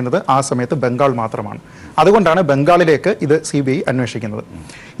എന്ന് പറയുന്നത് ആ സമയത്ത് ബംഗാൾ മാത്രമാണ്. അതുകൊണ്ടാണ് ബംഗാളിലേക്ക് ഇത് CBI അന്വേഷിക്കുന്നത്.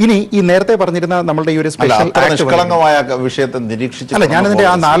 ഇനി ഈ നേരത്തെ പറഞ്ഞിരുന്ന നമ്മളുടെ ഈ ഒരു സ്പെഷ്യൽ വിഷയത്തെ നിരീക്ഷിച്ചു അല്ല, ഞാനിതിന്റെ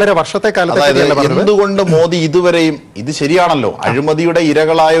ആ 4.5 വർഷത്തെ കാലത്ത് എന്തുകൊണ്ട് മോദി ഇതുവരെയും ഇത് ശരിയാണല്ലോ, അഴിമതിയുടെ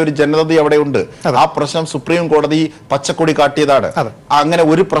ഇരകളായ ഒരു ജനത അവിടെ ഉണ്ട്. ആ പ്രശ്നം സുപ്രീം കോടതി പച്ചക്കൊടി കാട്ടിയതാണ്. അങ്ങനെ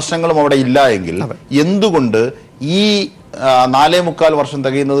ഒരു പ്രശ്നങ്ങളും അവിടെ ഇല്ല എങ്കിൽ എന്തുകൊണ്ട് ഈ 4.25 വർഷം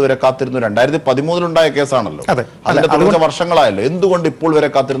തികയുന്നത് വരെ കാത്തിരുന്നു? 2013 കേസാണല്ലോ, അതിന്റെ തുടർച്ച വർഷങ്ങളായല്ലോ. എന്തുകൊണ്ട് ഇപ്പോൾ വരെ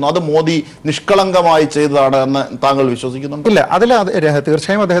കാത്തിരുന്നു? അത് മോദി നിഷ്കളങ്കമായി ചെയ്തതാണ് എന്ന് താങ്കൾ വിശ്വസിക്കുന്നുണ്ട്? ഇല്ല, അതിൽ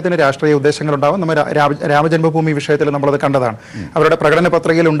തീർച്ചയായും അദ്ദേഹത്തിന് രാഷ്ട്രീയ ഉദ്ദേശങ്ങൾ ഉണ്ടാവും. നമ്മൾ രാമജന്മഭൂമി വിഷയത്തിൽ നമ്മളത് കണ്ടതാണ്. അവരുടെ പ്രകടന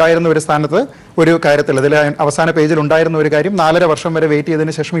പത്രികയിൽ ഉണ്ടായിരുന്ന ഒരു സ്ഥാനത്ത് ഒരു കാര്യത്തിൽ അതിൽ അവസാന പേജിൽ ഉണ്ടായിരുന്ന ഒരു കാര്യം 4.5 വർഷം വരെ വെയിറ്റ്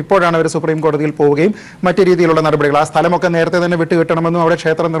ചെയ്തതിനു ശേഷം ഇപ്പോഴാണ് അവർ സുപ്രീം കോടതിയിൽ പോവുകയും മറ്റു രീതിയിലുള്ള നടപടികൾ, ആ സ്ഥലമൊക്കെ നേരത്തെ തന്നെ വിട്ടുകിട്ടണമെന്നും അവിടെ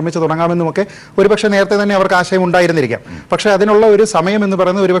ക്ഷേത്രം നിർമ്മിച്ച് തുടങ്ങാമെന്നും ഒക്കെ ഒരുപക്ഷെ നേരത്തെ തന്നെ അവർക്ക് ആശയം ഉണ്ടായിരുന്നിരിക്കാം. പക്ഷേ അതിനുള്ള ഒരു സമയം എന്ന്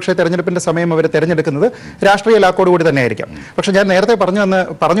പറയുന്നത് ഒരുപക്ഷെ തെരഞ്ഞെടുപ്പിന്റെ സമയം അവർ തെരഞ്ഞെടുക്കുന്നത് രാഷ്ട്രീയ ലാക്കോടുകൂടി തന്നെ ആയിരിക്കാം. പക്ഷെ ഞാൻ നേരത്തെ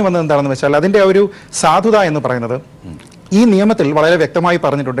പറഞ്ഞു വന്നത് എന്താണെന്ന് വെച്ചാൽ അതിന്റെ ഒരു സാധുത എന്ന് പറയുന്നത് ഈ നിയമത്തിൽ വളരെ വ്യക്തമായി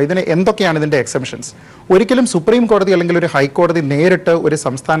പറഞ്ഞിട്ടുണ്ട്. ഇതിന് എന്തൊക്കെയാണ് ഇതിന്റെ എക്സെപ്ഷൻസ്. ഒരിക്കലും സുപ്രീം കോടതി അല്ലെങ്കിൽ ഒരു ഹൈക്കോടതി നേരിട്ട് ഒരു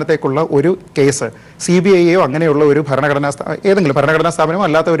സംസ്ഥാനത്തേക്കുള്ള ഒരു കേസ് CBIയോ അങ്ങനെയുള്ള ഒരു ഏതെങ്കിലും ഭരണഘടനാ സ്ഥാപനമോ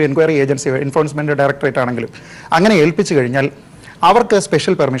അല്ലാത്ത ഒരു എൻക്വയറി ഏജൻസിയോ എൻഫോഴ്സ്മെന്റ് ഡയറക്ടറേറ്റ് ആണെങ്കിലും അങ്ങനെ ഏൽപ്പിച്ചു കഴിഞ്ഞാൽ അവർക്ക്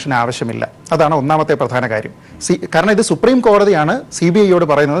സ്പെഷ്യൽ പെർമിഷൻ ആവശ്യമില്ല. അതാണ് ഒന്നാമത്തെ പ്രധാന കാര്യം. കാരണം ഇത് സുപ്രീം കോടതിയാണ് CBIയോട്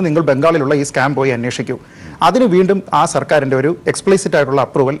പറയുന്നത്, നിങ്ങൾ ബംഗാളിലുള്ള ഈ സ്കാം പോയി അന്വേഷിക്കൂ. അതിന് വീണ്ടും ആ സർക്കാരിന്റെ ഒരു എക്സ്പ്ലിസിറ്റ് ആയിട്ടുള്ള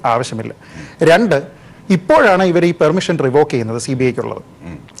അപ്രൂവൽ ആവശ്യമില്ല. 2, ഇപ്പോഴാണ് ഇവർ ഈ പെർമിഷൻ റിവോക്ക് ചെയ്യുന്നത് CBIക്കുള്ളത്.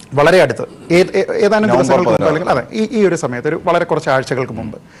 വളരെ അടുത്ത് ഏതാനും ദിവസങ്ങൾക്ക് മുമ്പ് അല്ലെങ്കിൽ അതെ ഈ ഒരു സമയത്ത് ഒരു വളരെ കുറച്ച് ആഴ്ചകൾക്ക്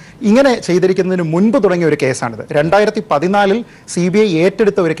മുമ്പ് ഇങ്ങനെ ചെയ്തിരിക്കുന്നതിന് മുൻപ് തുടങ്ങിയ ഒരു കേസാണിത്. 2014 CBI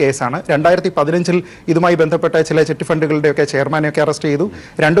ഏറ്റെടുത്ത ഒരു കേസാണ്. 2015 ഇതുമായി ബന്ധപ്പെട്ട ചില ചിറ്റ് ഫണ്ടുകളുടെയൊക്കെ ചെയർമാനെയൊക്കെ അറസ്റ്റ് ചെയ്തു.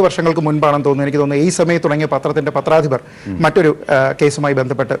 2 വർഷങ്ങൾക്ക് മുൻപാണെന്ന് തോന്നുന്നു, എനിക്ക് തോന്നുന്നു ഈ സമയത്ത് തുടങ്ങിയ പത്രത്തിന്റെ പത്രാധിപർ മറ്റൊരു കേസുമായി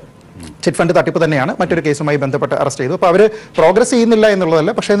ബന്ധപ്പെട്ട് ചിറ്റ് ഫണ്ട് തട്ടിപ്പ് തന്നെയാണ്, മറ്റൊരു കേസുമായി ബന്ധപ്പെട്ട് അറസ്റ്റ് ചെയ്തു. അപ്പോൾ അവർ പ്രോഗ്രസ് ചെയ്യുന്നില്ല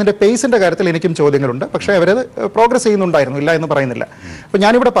എന്നുള്ളതല്ല, പക്ഷേ അതിന്റെ പേസിന്റെ കാര്യത്തിൽ എനിക്കും ചോദ്യങ്ങളുണ്ട്. പക്ഷേ അവരത് പ്രോഗ്രസ് ചെയ്യുന്നുണ്ടായിരുന്നു, ഇല്ല എന്ന് പറയുന്നില്ല. അപ്പോൾ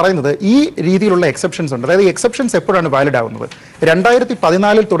ഞാനിവിടെ പറയുന്നത് ഈ രീതിയിലുള്ള എക്സെപ്ഷൻസ് ഉണ്ട്. അതായത് ഈ എക്സെപ്ഷൻസ് എപ്പോഴാണ് വാലിഡ് ആവുന്നത്?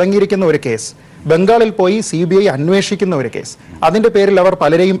 2014 തുടങ്ങിയിരിക്കുന്ന ഒരു കേസ് ബംഗാളിൽ പോയി CBI അന്വേഷിക്കുന്ന ഒരു കേസ്, അതിന്റെ പേരിൽ അവർ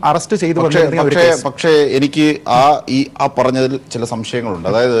പലരെയും അറസ്റ്റ് ചെയ്തു. പക്ഷേ എനിക്ക് ആ പറഞ്ഞതിൽ ചില സംശയങ്ങളുണ്ട്.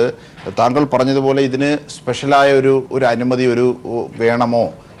 അതായത് താങ്കൾ പറഞ്ഞതുപോലെ ഇതിന് സ്പെഷ്യലായ ഒരു അനുമതി വേണമോ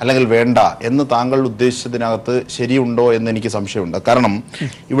അല്ലെങ്കിൽ വേണ്ട എന്ന് താങ്കൾ ഉദ്ദേശിച്ചതിനകത്ത് ശരിയുണ്ടോ എന്ന് എനിക്ക് സംശയമുണ്ട്. കാരണം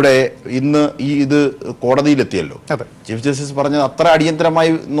ഇവിടെ ഇന്ന് ഇത് കോടതിയിലെത്തിയല്ലോ. ചീഫ് ജസ്റ്റിസ് പറഞ്ഞത് അത്ര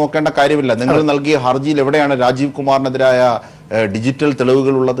അടിയന്തരമായി നോക്കേണ്ട കാര്യമില്ല. നിങ്ങൾ നൽകിയ ഹർജിയിൽ എവിടെയാണ് രാജീവ് കുമാറിനെതിരായ ഡിജിറ്റൽ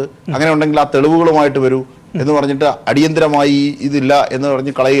തെളിവുകൾ ഉള്ളത്? അങ്ങനെ ഉണ്ടെങ്കിൽ ആ തെളിവുകളുമായിട്ട് വരൂ എന്ന് പറഞ്ഞിട്ട് അടിയന്തരമായി ഇതില്ല എന്ന്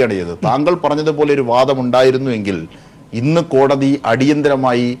പറഞ്ഞ് കളയുകയാണ് ചെയ്തത്. താങ്കൾ പറഞ്ഞതുപോലെ ഒരു വാദം ഉണ്ടായിരുന്നുവെങ്കിൽ ഇന്ന് കോടതി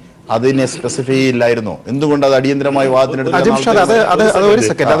അടിയന്തരമായി അതിനെ സ്പെസിഫൈ ചെയ്യില്ലായിരുന്നോ? എന്തുകൊണ്ട് അത് അടിയന്തരമായി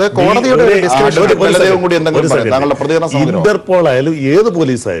ഇന്റർപോൾ ആയാലും ഏത്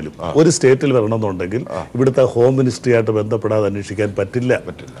പോലീസ് ആയാലും ഒരു സ്റ്റേറ്റിൽ വരണമെന്നുണ്ടെങ്കിൽ ഇവിടുത്തെ ഹോം മിനിസ്ട്രിയായിട്ട് ബന്ധപ്പെടാതെ അന്വേഷിക്കാൻ പറ്റില്ല.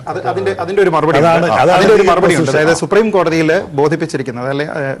 അതിന്റെ ഒരു മറുപടി ഉണ്ട്. അതായത് സുപ്രീം കോടതിയിൽ ബോധിപ്പിച്ചിരിക്കുന്നത് അല്ലെ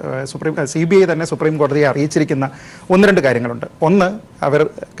CBI തന്നെ സുപ്രീം കോടതിയെ അറിയിച്ചിരിക്കുന്ന 1-2 കാര്യങ്ങളുണ്ട്. ഒന്ന്, അവർ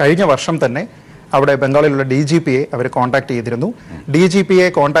കഴിഞ്ഞ വർഷം തന്നെ അവിടെ ബംഗാളിലുള്ള DGPയെ അവർ കോൺടാക്ട് ചെയ്തിരുന്നു. DGPയെ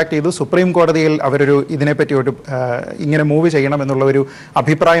കോൺടാക്ട് ചെയ്തു. സുപ്രീം കോടതിയിൽ അവരൊരു ഇതിനെപ്പറ്റി ഇങ്ങനെ മൂവ് ചെയ്യണമെന്നുള്ള ഒരു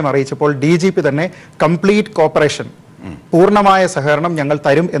അഭിപ്രായം അറിയിച്ചപ്പോൾ DGP തന്നെ കംപ്ലീറ്റ് കോപ്പറേഷൻ, പൂർണ്ണമായ സഹകരണം ഞങ്ങൾ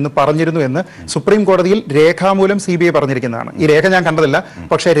തരും എന്ന് പറഞ്ഞിരുന്നു എന്ന് സുപ്രീം കോടതിയിൽ രേഖാമൂലം CBI പറഞ്ഞിരിക്കുന്നതാണ്. ഈ രേഖ ഞാൻ കണ്ടതില്ല,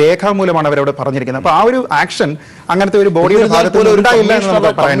 പക്ഷേ രേഖാമൂലമാണ് അവരവിടെ പറഞ്ഞിരിക്കുന്നത്. അപ്പൊ ആ ഒരു ആക്ഷൻ അങ്ങനത്തെ ഒരു ബോഡിയുടെ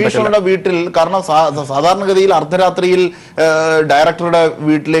കമ്മീഷണറുടെ വീട്ടിൽ, കാരണം സാധാരണഗതിയിൽ അർദ്ധരാത്രിയിൽ ഡയറക്ടറുടെ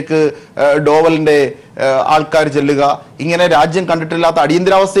വീട്ടിലേക്ക് ഡോവലിന്റെ ആൾക്കാർ ചെല്ലുക, ഇങ്ങനെ രാജ്യം കണ്ടിട്ടില്ലാത്ത,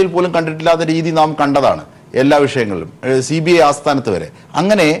 അടിയന്തരാവസ്ഥയിൽ പോലും കണ്ടിട്ടില്ലാത്ത രീതി നാം കണ്ടതാണ് എല്ലാ വിഷയങ്ങളിലും. CBI ആസ്ഥാനത്ത് വരെ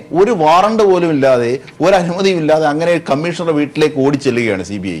അങ്ങനെ ഒരു വാറണ്ട് പോലും ഇല്ലാതെ, ഒരു അനുമതിയും ഇല്ലാതെ അങ്ങനെ കമ്മീഷണറുടെ വീട്ടിലേക്ക് ഓടിച്ചെല്ലുകയാണ്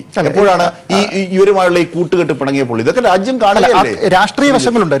CBI. എപ്പോഴാണ് ഇവരുമായുള്ള ഈ കൂട്ടുകെട്ട് പിണങ്ങിയപ്പോൾ? ഇതൊക്കെ രാജ്യം കാണുകയല്ലേ? രാഷ്ട്രീയ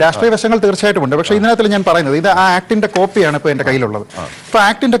വശങ്ങളുണ്ട്, രാഷ്ട്രീയ വശങ്ങൾ തീർച്ചയായിട്ടും ഉണ്ട്. പക്ഷേ ഇതിനകത്ത് ഞാൻ പറയുന്നത് ഇത് ആ ആക്ടിന്റെ കോപ്പിയാണ് ഇപ്പോൾ എന്റെ കയ്യിലുള്ളത്. ഇപ്പൊ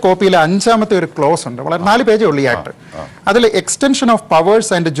ആക്ടിന്റെ കോപ്പിയിൽ 5ാമത്തെ ഒരു ക്ലോസ് ഉണ്ട്. വളരെ 4 പേജേ ഉള്ളൂ ഈ ആക്ട്. അതിൽ extension of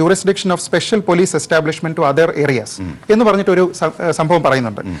powers and jurisdiction of special police establishment to other areas എന്ന് പറഞ്ഞിട്ട് ഒരു സംഭവം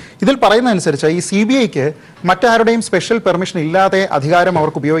പറയുന്നുണ്ട്. ഇതിൽ പറയുന്ന അനുസരിച്ച് ഈ CBIക്ക് മറ്റാരുടെയും സ്പെഷ്യൽ പെർമിഷൻ ഇല്ലാതെ അധികാരം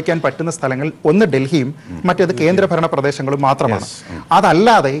അവർക്ക് ഉപയോഗിക്കാൻ പറ്റുന്ന സ്ഥലങ്ങൾ ഒന്ന് ഡൽഹിയും മറ്റേത് കേന്ദ്രഭരണ പ്രദേശങ്ങളും മാത്രമാണ്.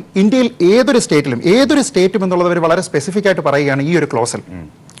 അതല്ലാതെ ഇന്ത്യയിൽ ഏതൊരു സ്റ്റേറ്റും എന്നുള്ളത് അവർ വളരെ സ്പെസിഫിക് ആയിട്ട് പറയുകയാണ് ഈ ഒരു ക്ലോസിൽ.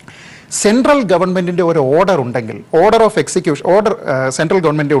 സെൻട്രൽ ഗവൺമെന്റിന്റെ ഒരു ഓർഡർ ഉണ്ടെങ്കിൽ, order of execution, order central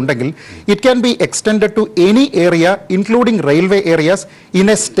government ഉണ്ടെങ്കിൽ, it can be extended to any area including railway areas in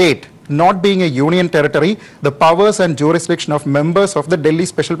A state not being a union territory, the powers and jurisdiction of members of the Delhi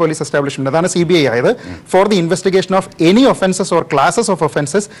Special Police Establishment, അതാണ് CBI ആയത്, for the investigation of any offences or classes of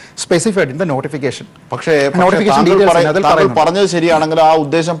offences specified in the notification. പക്ഷേ താങ്കൾ പറഞ്ഞത് ശരിയാണെങ്കിൽ ആ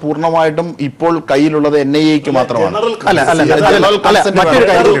ഉദ്ദേശം പൂർണ്ണമായിട്ടും ഇപ്പോൾ കയ്യിലുള്ളത് NIA-ക്ക് മാത്രമാണ്.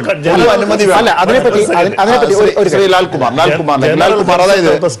 ലാൽകുമാർ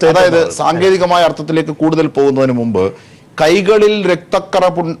അതായത് സാങ്കേതികമായ അർത്ഥത്തിലേക്ക് കൂടുതൽ പോകുന്നതിന് മുമ്പ് കൈകളിൽ രക്തക്കറ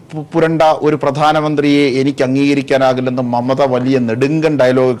പുരണ്ട ഒരു പ്രധാനമന്ത്രിയെ എനിക്ക് അംഗീകരിക്കാനാകില്ലെന്ന് മമത വലിയ നെടുങ്കൻ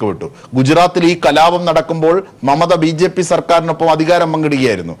ഡയലോഗൊക്കെ വിട്ടു. ഗുജറാത്തിൽ ഈ കലാപം നടക്കുമ്പോൾ മമത BJP സർക്കാരിനൊപ്പം അധികാരം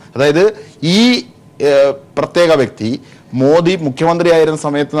പങ്കിടുകയായിരുന്നു. അതായത് ഈ പ്രത്യേക വ്യക്തി മോദി മുഖ്യമന്ത്രിയായിരുന്ന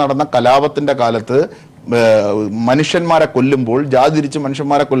സമയത്ത് നടന്ന കലാപത്തിന്റെ കാലത്ത് മനുഷ്യന്മാരെ കൊല്ലുമ്പോൾ, ജാതി തിരിച്ച്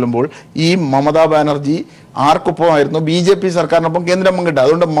മനുഷ്യന്മാരെ കൊല്ലുമ്പോൾ ഈ മമതാ ബാനർജി ആർക്കൊപ്പമായിരുന്നു? BJP സർക്കാരിനൊപ്പം കേന്ദ്രം പങ്കിട്ടു.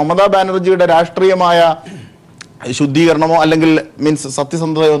 അതുകൊണ്ട് മമതാ ബാനർജിയുടെ രാഷ്ട്രീയമായ ശുദ്ധീകരണമോ അല്ലെങ്കിൽ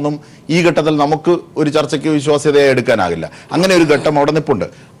സത്യസന്ധതയൊന്നും ഈ ഘട്ടത്തിൽ നമുക്ക് ഒരു ചർച്ചയ്ക്ക് വിശ്വാസ്യതയെ എടുക്കാനാകില്ല. അങ്ങനെ ഒരു ഘട്ടം അവിടെ നിൽപ്പുണ്ട്.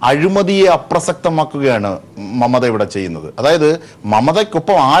 അഴിമതിയെ അപ്രസക്തമാക്കുകയാണ് മമത ഇവിടെ ചെയ്യുന്നത്. അതായത്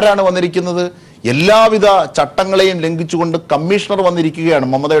മമതയ്ക്കൊപ്പം ആരാണ് വന്നിരിക്കുന്നത്? എല്ലാവിധ ചട്ടങ്ങളെയും ലംഘിച്ചുകൊണ്ട് കമ്മീഷണർ വന്നിരിക്കുകയാണ്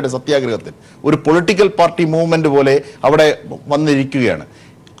മമതയുടെ സത്യാഗ്രഹത്തിൽ. ഒരു പൊളിറ്റിക്കൽ പാർട്ടി മൂവ്മെന്റ് പോലെ അവിടെ വന്നിരിക്കുകയാണ്.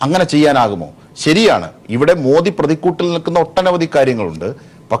 അങ്ങനെ ചെയ്യാനാകുമോ? ശരിയാണ്, ഇവിടെ മോദി പ്രതിക്കൂട്ടിൽ നിൽക്കുന്ന ഒട്ടനവധി കാര്യങ്ങളുണ്ട്.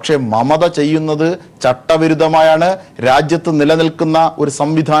 പക്ഷേ മമത ചെയ്യുന്നത് ചട്ടവിരുദ്ധമായാണ്, രാജ്യത്ത് നിലനിൽക്കുന്ന ഒരു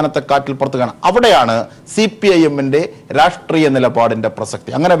സംവിധാനത്തെ കാറ്റിൽ പുറത്തുകയാണ്. അവിടെയാണ് CPIM-ന്റെ രാഷ്ട്രീയ നിലപാടിന്റെ പ്രസക്തി.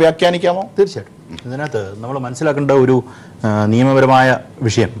 അങ്ങനെ വ്യാഖ്യാനിക്കാമോ? തീർച്ചയായിട്ടും. ഇതിനകത്ത് നമ്മൾ മനസ്സിലാക്കേണ്ട ഒരു നിയമപരമായ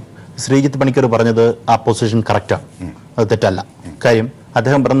വിഷയം, ശ്രീജിത്ത് പണിക്കർ പറഞ്ഞത് ആ പൊസിഷൻ കറക്റ്റാണ്, അത് തെറ്റല്ല. കാര്യം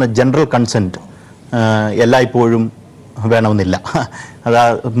അദ്ദേഹം പറഞ്ഞ ജനറൽ കൺസെന്റ് എല്ലായ്പ്പോഴും വേണമെന്നില്ല. അത്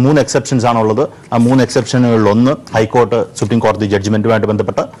 3 എക്സെപ്ഷൻസ് ആണുള്ളത്. ആ 3 എക്സെപ്ഷനുകളിൽ ഒന്ന് ഹൈക്കോർട്ട് സുപ്രീം കോടതി ജഡ്ജ്മെന്റുമായിട്ട്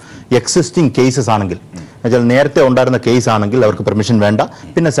ബന്ധപ്പെട്ട എക്സിസ്റ്റിംഗ് കേസസ് ആണെങ്കിൽ, എന്നുവെച്ചാൽ നേരത്തെ ഉണ്ടായിരുന്ന കേസ് ആണെങ്കിൽ അവർക്ക് പെർമിഷൻ വേണ്ട.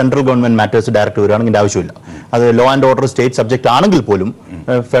 പിന്നെ സെൻട്രൽ ഗവൺമെന്റ് മാറ്റേഴ്സ് ഡയറക്റ്റ് വരികയാണെങ്കിൽ ആവശ്യമില്ല. അത് law and order state subject ആണെങ്കിൽ പോലും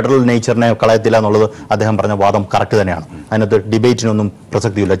ഫെഡറൽ നേച്ചറിനെ കളയത്തില്ല എന്നുള്ളത് അദ്ദേഹം പറഞ്ഞ വാദം കറക്റ്റ് തന്നെയാണ്. അതിനകത്ത് ഡിബേറ്റിനൊന്നും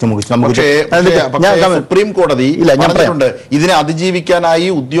പ്രസക്തിയില്ല. സുപ്രീം കോടതി ഇതിനെ അതിജീവിക്കാനായി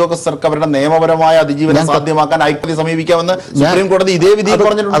ഉദ്യോഗസ്ഥർക്ക് അവരുടെ നിയമപരമായ അതിജീവനം സാധ്യമാക്കാൻ ഹൈക്കോടതി സമീപിക്കാമെന്ന് സുപ്രീം കോടതി ഇതേ വിധി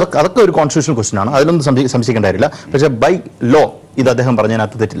പറഞ്ഞിട്ടുണ്ട്. അതൊക്കെ ഒരു കോൺസ്റ്റിറ്റ്യൂഷണൽ ക്വസ്റ്റ്യൻ ആണ്, അതിലൊന്നും സംശയിക്കേണ്ട കാര്യമില്ല. പക്ഷേ ബൈ ലോ ഇത് അദ്ദേഹം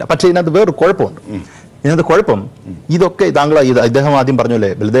പറഞ്ഞതിനകത്ത് തെറ്റില്ല. പക്ഷേ ഇതിനകത്ത് വേറൊരു കുഴപ്പമുണ്ട്. ഇതിനകത്ത് കുഴപ്പം ഇതൊക്കെ താങ്കൾ അദ്ദേഹം ആദ്യം പറഞ്ഞല്ലേ,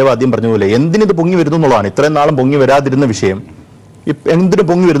 ബലദേവ് ആദ്യം പറഞ്ഞ പോലെ എന്തിനിത് പൊങ്ങി വരുന്നു എന്നുള്ളതാണ്. ഇത്രയും നാളും പൊങ്ങി വരാതിരുന്ന വിഷയം എന്തിനു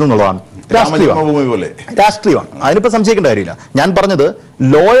പൊങ്ങി വരുന്നു എന്നുള്ളതാണ്. രാഷ്ട്രീയമാണ്, അതിനിപ്പോ സംശയിക്കേണ്ട കാര്യമില്ല. ഞാൻ പറഞ്ഞത്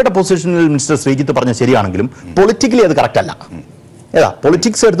ലോയുടെ പൊസിഷനിൽ മിസ്റ്റർ ശ്രീജിത്ത് പറഞ്ഞ ശരിയാണെങ്കിലും പൊളിറ്റിക്കലി അത് കറക്റ്റ് അല്ല.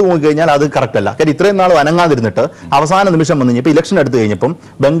 പൊളിറ്റിക്സ് എടുത്ത് നോക്കിക്കഴിഞ്ഞാൽ അത് കറക്റ്റ് അല്ല. കാര്യം ഇത്രയും നാൾ അനങ്ങാതിരുന്നിട്ട് അവസാന നിമിഷം വന്നു കഴിഞ്ഞപ്പോൾ ഇലക്ഷൻ എടുത്തു കഴിഞ്ഞപ്പം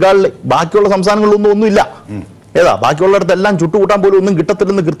ബംഗാളിൽ ബാക്കിയുള്ള സംസ്ഥാനങ്ങളിലൊന്നും ഒന്നുമില്ല. ബാക്കിയുള്ളിടത്തെല്ലാം ചുട്ടുകൂട്ടാൻ പോലും ഒന്നും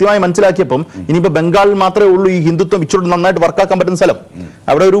കിട്ടത്തില്ലെന്ന് കൃത്യമായി മനസ്സിലാക്കിയപ്പം ഇനിയിപ്പോ ബംഗാളിൽ മാത്രമേ ഉള്ളൂ ഈ ഹിന്ദുത്വം ഇച്ചിരി നന്നായിട്ട് വർക്കാക്കാൻ പറ്റുന്ന സ്ഥലം.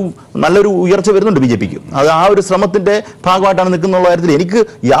 അവിടെ ഒരു നല്ലൊരു ഉയർച്ച വരുന്നുണ്ട് BJPക്ക്. അത് ആ ഒരു ശ്രമത്തിന്റെ ഭാഗമായിട്ടാണ് നിൽക്കുന്ന കാര്യത്തിൽ എനിക്ക്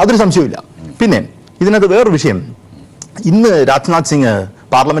യാതൊരു സംശയവുമില്ല. പിന്നെ ഇതിനകത്ത് വേറൊരു വിഷയം, ഇന്ന് രാജ്നാഥ് സിംഗ്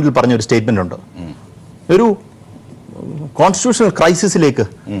പാർലമെന്റിൽ പറഞ്ഞ ഒരു സ്റ്റേറ്റ്മെന്റ് ഉണ്ട്. ഒരു കോൺസ്റ്റിറ്റ്യൂഷണൽ ക്രൈസിസിലേക്ക്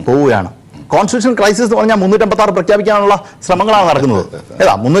പോവുകയാണ്. കോൺസ്റ്റിറ്റ്യൂഷൻ ക്രൈസിസ് എന്ന് പറഞ്ഞാൽ 356 പ്രഖ്യാപിക്കാനുള്ള ശ്രമങ്ങളാണ് നടക്കുന്നത്.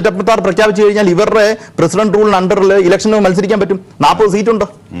 356 പ്രഖ്യാപിച്ചു കഴിഞ്ഞാൽ ഇവരുടെ പ്രസിഡന്റ് റൂളിന് അണ്ടറിൽ ഇലക്ഷന് മത്സരിക്കാൻ പറ്റും. 40 സീറ്റുണ്ട്.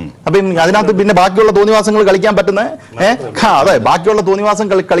 അപ്പം അതിനകത്ത് പിന്നെ ബാക്കിയുള്ള തോന്നിവാസങ്ങൾ കളിക്കാൻ പറ്റുന്ന ബാക്കിയുള്ള തോന്നിവാസം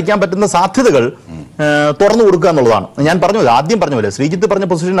കളിക്കാൻ പറ്റുന്ന സാധ്യതകൾ തുറന്നു കൊടുക്കുക എന്നുള്ളതാണ്. ഞാൻ പറഞ്ഞു ആദ്യം പറഞ്ഞ പോലെ ശ്രീജിത്ത് പറഞ്ഞ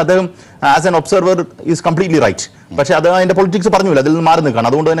പൊസിഷൻ അദ്ദേഹം as an observer is completely right. പക്ഷേ അത് അതിന്റെ പൊളിറ്റിക്സ് പറഞ്ഞില്ല, അതിൽ നിന്ന് മാറി നിൽക്കണം.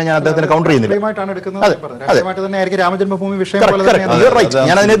 അതുകൊണ്ട് തന്നെ ഞാൻ അദ്ദേഹത്തിന് കൗണ്ടർ ചെയ്യുന്നില്ല.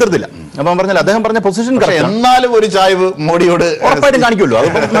 ഞാൻ അതിനെ എതിർത്തില്ല. അപ്പം പറഞ്ഞാൽ അദ്ദേഹം പറഞ്ഞ പൊസിഷൻ എന്നാലും ഒരു ചായ്വ് മോഡിയോട് ഉറപ്പായിട്ടും കാണിക്കുമല്ലോ.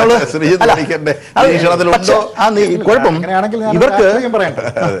 കുഴപ്പം ഇവർക്ക്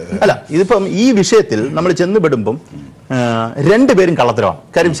അല്ല, ഇതിപ്പം ഈ വിഷയത്തിൽ നമ്മൾ ചെന്നുപെടുമ്പം രണ്ടുപേരും കള്ളത്തരമാണ്.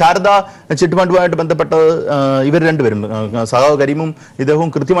 കാര്യം ശാരദാ ചിട്ട് ഫണ്ടുമായിട്ട് ബന്ധപ്പെട്ട് ഇവർ രണ്ടുപേരും സഹാവ് കരീമും ഇദ്ദേഹവും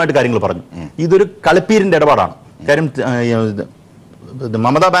കൃത്യമായിട്ട് കാര്യങ്ങൾ പറഞ്ഞു. ഇതൊരു കളിപ്പീരിന്റെ ഇടപാടാണ്. കാര്യം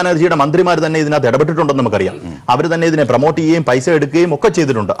മമതാ ബാനർജിയുടെ മന്ത്രിമാർ തന്നെ ഇതിനകത്ത് ഇടപെട്ടിട്ടുണ്ടെന്ന് നമുക്കറിയാം. അവർ തന്നെ ഇതിനെ പ്രൊമോട്ട് ചെയ്യുകയും പൈസ എടുക്കുകയും ഒക്കെ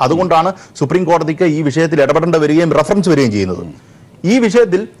ചെയ്തിട്ടുണ്ട്. അതുകൊണ്ടാണ് സുപ്രീം കോടതിക്ക് ഈ വിഷയത്തിൽ ഇടപെടേണ്ട വരികയും റെഫറൻസ് വരികയും ചെയ്യുന്നത്. ഈ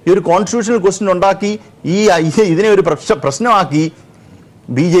വിഷയത്തിൽ ഈ ഒരു കോൺസ്റ്റിറ്റ്യൂഷണൽ ക്വസ്റ്റ്യൻ ഉണ്ടാക്കി ഇതിനെ ഒരു പ്രശ്നമാക്കി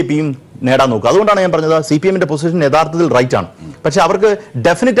BJPയും നേടാൻ നോക്കുക. അതുകൊണ്ടാണ് ഞാൻ പറഞ്ഞത് CPM-ന്റെ പൊസിഷൻ യഥാർത്ഥത്തിൽ റൈറ്റ് ആണ്. പക്ഷെ അവർക്ക്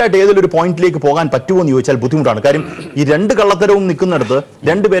ഡെഫിനറ്റ് ആയിട്ട് ഏതൊരു പോയിന്റിലേക്ക് പോകാൻ പറ്റുമോ എന്ന് ചോദിച്ചാൽ ബുദ്ധിമുട്ടാണ്. കാര്യം ഈ രണ്ട് കള്ളത്തരവും നിൽക്കുന്നിടത്ത്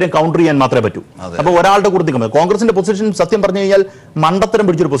രണ്ടുപേരും കൗണ്ടർ ചെയ്യാൻ മാത്രമേ പറ്റൂ. അപ്പോൾ ഒരാളുടെ കൂടെ നിൽക്കുന്നത് കോൺഗ്രസിന്റെ പൊസിഷൻ സത്യം പറഞ്ഞു കഴിഞ്ഞാൽ മണ്ടത്തരം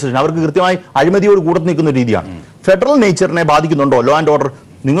പിടിച്ചൊരു പൊസിഷൻ. അവർക്ക് കൃത്യമായി അഴിമതിയോട് കൂടെ നിൽക്കുന്ന രീതിയാണ്. Federal നേച്ചറിനെ ബാധിക്കുന്നുണ്ടോ law and order?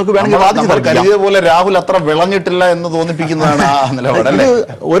 നിങ്ങൾക്ക് വേണമെങ്കിൽ പോലെ രാഹുൽ അത്ര വിളഞ്ഞിട്ടില്ല എന്ന് തോന്നിപ്പിക്കുന്നതാണ്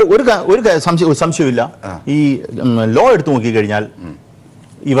ഒരു സംശയമില്ല. ഈ ലോ എടുത്തു നോക്കിക്കഴിഞ്ഞാൽ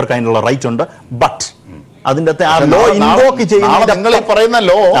ഇവർക്ക് അതിനുള്ള റൈറ്റ് ഉണ്ട്. ബട്ട് അതിന്റെ ലോ ഇൻവോക്ക് ചെയ്യുന്ന പറയുന്ന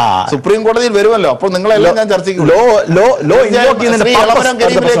ലോ സുപ്രീം കോടതിയിൽ വരുമല്ലോ. അപ്പോൾ നിങ്ങളെല്ലാം ഞാൻ ചർച്ചയ്ക്ക്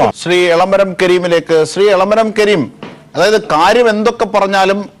ശ്രീ എളമരം കരീമിലേക്ക്. ശ്രീ എളമരം കരീം, അതായത് കാര്യം എന്തൊക്കെ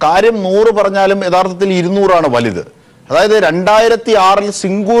പറഞ്ഞാലും കാര്യം 100 പറഞ്ഞാലും യഥാർത്ഥത്തിൽ 200 വലുത്. അതായത് 2006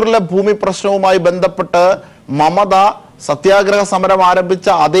 സിംഗൂറിലെ ഭൂമി പ്രശ്നവുമായി ബന്ധപ്പെട്ട് മമത സത്യാഗ്രഹ സമരം ആരംഭിച്ച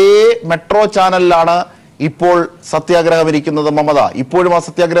അതേ മെട്രോ ചാനലിലാണ് ഇപ്പോൾ സത്യാഗ്രഹം ഇരിക്കുന്നത്. മമത ഇപ്പോഴും ആ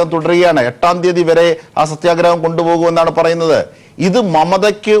സത്യാഗ്രഹം തുടരുകയാണ്. 8-ാം തീയതി വരെ ആ സത്യാഗ്രഹം കൊണ്ടുപോകുമെന്നാണ് പറയുന്നത്. ഇത്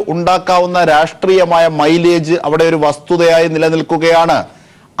മമതയ്ക്ക് ഉണ്ടാക്കാവുന്ന രാഷ്ട്രീയമായ മൈലേജ് അവിടെ ഒരു വസ്തുതയായി നിലനിൽക്കുകയാണ്.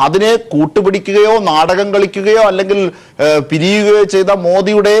 അതിനെ കൂട്ടുപിടിക്കുകയോ നാടകം കളിക്കുകയോ അല്ലെങ്കിൽ പിരിയുകയോ ചെയ്ത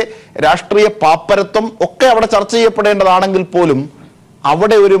മോദിയുടെ രാഷ്ട്രീയ പാപ്പരത്വം ഒക്കെ അവിടെ ചർച്ച ചെയ്യപ്പെടേണ്ടതാണെങ്കിൽ പോലും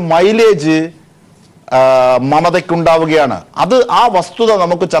അവിടെ ഒരു മൈലേജ് മമതയ്ക്കുണ്ടാവുകയാണ്. അത് ആ വസ്തുത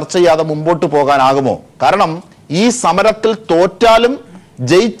നമുക്ക് ചർച്ച ചെയ്യാതെ മുമ്പോട്ട് പോകാനാകുമോ? കാരണം ഈ സമരത്തിൽ തോറ്റാലും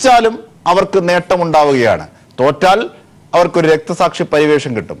ജയിച്ചാലും അവർക്ക് നേട്ടമുണ്ടാവുകയാണ്. തോറ്റാൽ അവർക്കൊരു രക്തസാക്ഷി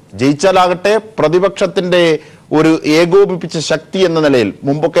പരിവേഷം കിട്ടും. ജയിച്ചാലാകട്ടെ പ്രതിപക്ഷത്തിന്റെ ഒരു ഏകോപിപ്പിച്ച ശക്തി എന്ന നിലയിൽ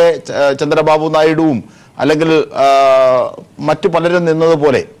മുമ്പൊക്കെ ചന്ദ്രബാബു നായിഡുവും അല്ലെങ്കിൽ മറ്റു പലരും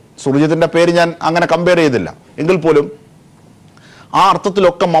നിന്നതുപോലെ, സുർജിത്തിന്റെ പേര് ഞാൻ അങ്ങനെ കമ്പയർ ചെയ്തില്ല എങ്കിൽ പോലും ആ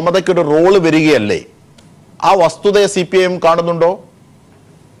അർത്ഥത്തിലൊക്കെ മമതയ്ക്കൊരു റോള് വരികയല്ലേ? ആ വസ്തുതയെ CPIM കാണുന്നുണ്ടോ?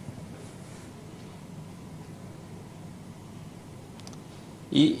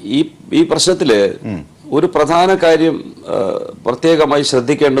 ഈ പ്രശ്നത്തില് ഒരു പ്രധാന കാര്യം പ്രത്യേകമായി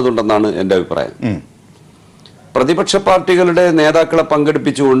ശ്രദ്ധിക്കേണ്ടതുണ്ടെന്നാണ് എൻ്റെ അഭിപ്രായം. പ്രതിപക്ഷ പാർട്ടികളുടെ നേതാക്കളെ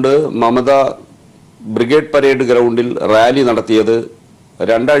പങ്കെടുപ്പിച്ചുകൊണ്ട് മമത ബ്രിഗേഡ് പരേഡ് ഗ്രൗണ്ടിൽ റാലി നടത്തിയത്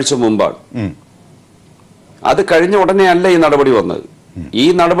 2 ആഴ്ച മുമ്പാണ്. അത് കഴിഞ്ഞ ഉടനെയല്ല ഈ നടപടി വന്നത്. ഈ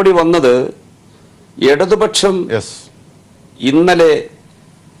നടപടി വന്നത് ഇടതുപക്ഷം ഇന്നലെ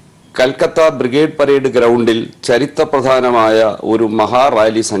കൽക്കത്ത ബ്രിഗേഡ് പരേഡ് ഗ്രൗണ്ടിൽ ചരിത്രപ്രധാനമായ ഒരു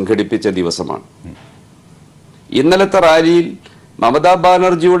മഹാറാലി സംഘടിപ്പിച്ച ദിവസമാണ്. ഇന്നലത്തെ റാലിയിൽ മമതാ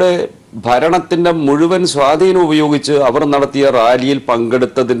ബാനർജിയുടെ ഭരണത്തിന്റെ മുഴുവൻ സ്വാധീനം ഉപയോഗിച്ച് അവർ നടത്തിയ റാലിയിൽ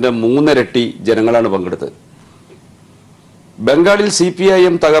പങ്കെടുത്തതിന്റെ 3 ഇരട്ടി ജനങ്ങളാണ് പങ്കെടുത്തത്. ബംഗാളിൽ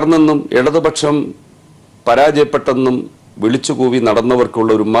CPIM തകർന്നെന്നും ഇടതുപക്ഷം പരാജയപ്പെട്ടെന്നും വിളിച്ചുകൂവി നടന്നവർക്കുള്ള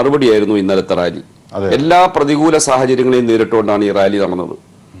ഒരു മറുപടിയായിരുന്നു ഇന്നലത്തെ റാലി. എല്ലാ പ്രതികൂല സാഹചര്യങ്ങളെയും നേരിട്ടുകൊണ്ടാണ് ഈ റാലി നടന്നത്.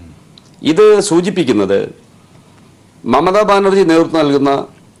 ഇത് സൂചിപ്പിക്കുന്നത് മമതാ ബാനർജി നേതൃത്വം നൽകുന്ന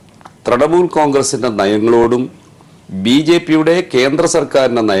തൃണമൂൽ കോൺഗ്രസിന്റെ നയങ്ങളോടും BJPയുടെ കേന്ദ്ര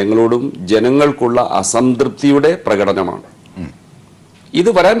സർക്കാരിന്റെ നയങ്ങളോടും ജനങ്ങൾക്കുള്ള അസംതൃപ്തിയുടെ പ്രകടനമാണ്. ഇത്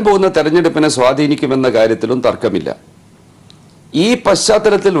വരാൻ പോകുന്ന തെരഞ്ഞെടുപ്പിനെ സ്വാധീനിക്കുമെന്ന കാര്യത്തിലും തർക്കമില്ല. ഈ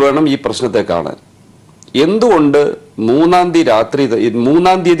പശ്ചാത്തലത്തിൽ വേണം ഈ പ്രശ്നത്തെ കാണാൻ. എന്തുകൊണ്ട് 3-ാം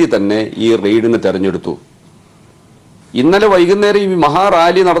തീയതി തന്നെ ഈ റെയ്ഡിന് തെരഞ്ഞെടുത്തു? ഇന്നലെ വൈകുന്നേരം ഈ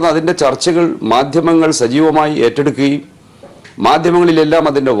മഹാറാലി നടന്ന അതിന്റെ ചർച്ചകൾ മാധ്യമങ്ങൾ സജീവമായി ഏറ്റെടുക്കുകയും മാധ്യമങ്ങളിലെല്ലാം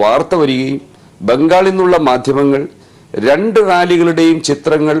അതിന്റെ വാർത്ത വരികയും ബംഗാളിൽ നിന്നുള്ള മാധ്യമങ്ങൾ 2 റാലികളുടെയും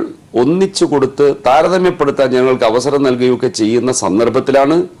ചിത്രങ്ങൾ ഒന്നിച്ചു കൊടുത്ത് താരതമ്യപ്പെടുത്താൻ ഞങ്ങൾക്ക് അവസരം നൽകുകയൊക്കെ ചെയ്യുന്ന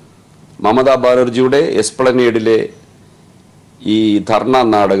സന്ദർഭത്തിലാണ് മമതാ ബാനർജിയുടെ എസ്പ്ലനേഡിലെ ഈ ധർണ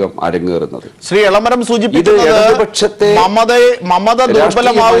നാടകം അരങ്ങേറുന്നത്. ശ്രീ എളമരം സൂചിപ്പിച്ചത് മമത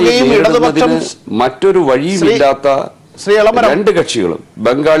ദുർബലമാവുകയും ഇടതുപക്ഷം മറ്റൊരു വഴിയുമില്ലാത്ത 2 കക്ഷികളും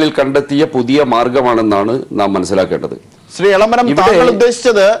ബംഗാളിൽ കണ്ടെത്തിയ പുതിയ മാർഗമാണെന്നാണ് നാം മനസ്സിലാക്കേണ്ടത്. ശ്രീ എളമരം, താങ്കൾ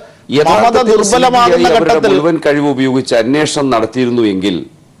ഉദ്ദേശിച്ചത് മുഴുവൻ കഴിവ് ഉപയോഗിച്ച് അന്വേഷണം നടത്തിയിരുന്നുവെങ്കിൽ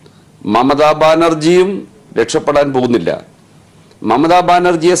മമതാ ബാനർജിയും രക്ഷപ്പെടാൻ പോകുന്നില്ല. മമതാ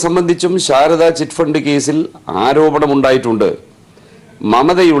ബാനർജിയെ സംബന്ധിച്ചും ശാരദാ ചിറ്റ് ഫണ്ട് കേസിൽ ആരോപണമുണ്ടായിട്ടുണ്ട്.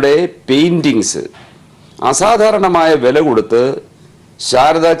 മമതയുടെ പെയിന്റിങ്സ് അസാധാരണമായ വില കൊടുത്ത്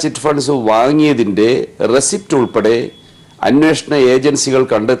ശാരദാ ചിറ്റ് ഫണ്ട്സ് വാങ്ങിയതിൻ്റെ റെസിപ്റ്റ് ഉൾപ്പെടെ അന്വേഷണ ഏജൻസികൾ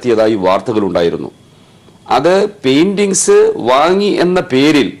കണ്ടെത്തിയതായി വാർത്തകളുണ്ടായിരുന്നു. അത് പെയിന്റിങ്സ് വാങ്ങി എന്ന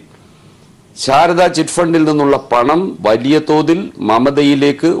പേരിൽ ശാരദാ ചിറ്റ് ഫണ്ടിൽ നിന്നുള്ള പണം വലിയ തോതിൽ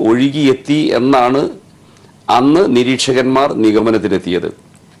മമതയിലേക്ക് ഒഴുകിയെത്തി എന്നാണ് അന്ന് നിരീക്ഷകന്മാർ നിഗമനത്തിലെത്തിയത്.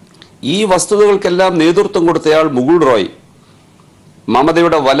 ഈ വസ്തുതകൾക്കെല്ലാം നേതൃത്വം കൊടുത്തയാൾ മുകുൾ റോയ്,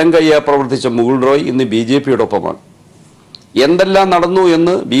 മമതയുടെ വലം കൈയായി പ്രവർത്തിച്ച മുകുൾ റോയ് ഇന്ന് BJPയുടെ ഒപ്പമാണ്. എന്തെല്ലാം നടന്നു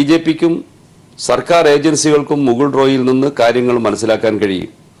എന്ന് BJPക്കും സർക്കാർ ഏജൻസികൾക്കും മുകുൾ റോയിൽ നിന്ന് കാര്യങ്ങൾ മനസ്സിലാക്കാൻ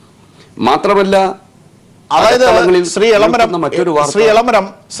കഴിയും. മാത്രമല്ല അതായത്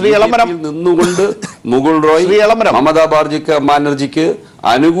നിന്നുകൊണ്ട് മുകുൾ റോയ് മമതാ ബാനർജിക്ക്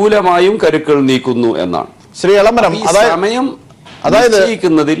അനുകൂലമായും കരുക്കൾ നീക്കുന്നു എന്നാണ്. ശ്രീ എളമരം, സമയം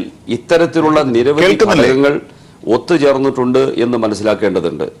നിശ്ചയിക്കുന്നതിൽ ഇത്തരത്തിലുള്ള നിരവധി ഘടകങ്ങൾ ഒത്തുചേർന്നിട്ടുണ്ട് എന്ന്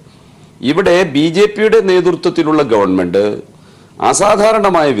മനസ്സിലാക്കേണ്ടതുണ്ട്. ഇവിടെ BJPയുടെ നേതൃത്വത്തിലുള്ള ഗവൺമെന്റ്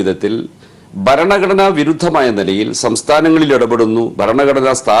അസാധാരണമായ വിധത്തിൽ ഭരണഘടനാ വിരുദ്ധമായ നിലയിൽ സംസ്ഥാനങ്ങളിൽ ഇടപെടുന്നു,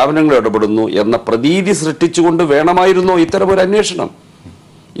 ഭരണഘടനാ സ്ഥാപനങ്ങൾ ഇടപെടുന്നു എന്ന പ്രതീതി സൃഷ്ടിച്ചുകൊണ്ട് വേണമായിരുന്നോ ഇത്തരമൊരു അന്വേഷണം?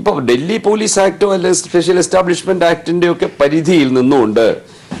 ഇപ്പൊ ഡൽഹി പോലീസ് ആക്ടോ അല്ലെങ്കിൽ സ്പെഷ്യൽ എസ്റ്റാബ്ലിഷ്മെന്റ് ആക്ടിന്റെ ഒക്കെ പരിധിയിൽ നിന്നുകൊണ്ട്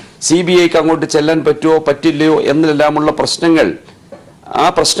CBIക്ക് അങ്ങോട്ട് ചെല്ലാൻ പറ്റുമോ പറ്റില്ലയോ എന്നെല്ലാമുള്ള പ്രശ്നങ്ങൾ, ആ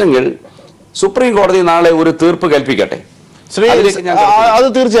പ്രശ്നങ്ങൾ സുപ്രീം കോടതി നാളെ ഒരു തീർപ്പ് കൽപ്പിക്കട്ടെ. അത്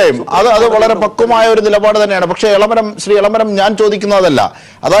തീർച്ചയായും അത് വളരെ പക്വമായ ഒരു നിലപാട് തന്നെയാണ്. പക്ഷേ ശ്രീ എളമരം, ഞാൻ ചോദിക്കുന്നതല്ല.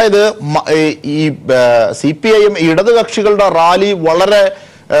 അതായത് ഈ CPIM ഇടത് കക്ഷികളുടെ റാലി വളരെ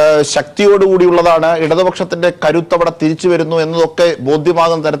ശക്തിയോടുകൂടിയുള്ളതാണ്, ഇടതുപക്ഷത്തിന്റെ കരുത്ത് അവിടെ തിരിച്ചു വരുന്നു എന്നതൊക്കെ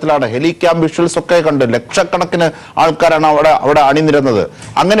ബോധ്യമാകുന്ന തരത്തിലാണ്. ഹെലിക്യാം വിഷ്വൽസ് ഒക്കെ കണ്ട് ലക്ഷക്കണക്കിന് ആൾക്കാരാണ് അവിടെ അണിനിരുന്നത്.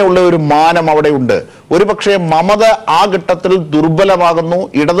 അങ്ങനെയുള്ള ഒരു മാനം അവിടെ ഉണ്ട്. ഒരു പക്ഷേ മമത ആ ഘട്ടത്തിൽ ദുർബലമാകുന്നു,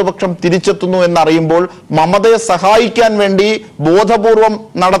 ഇടതുപക്ഷം തിരിച്ചെത്തുന്നു എന്നറിയുമ്പോൾ മമതയെ സഹായിക്കാൻ വേണ്ടി ബോധപൂർവം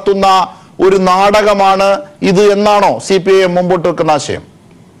നടത്തുന്ന ഒരു നാടകമാണ് ഇത് എന്നാണോ CPIM മുമ്പോട്ട് വെക്കുന്ന ആശയം?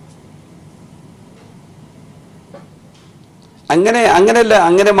 അങ്ങനെയല്ല,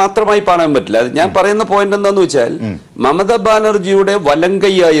 അങ്ങനെ മാത്രമായി കാണാൻ പറ്റില്ല. ഞാൻ പറയുന്ന പോയിന്റ് എന്താന്ന് വെച്ചാൽ, മമതാ ബാനർജിയുടെ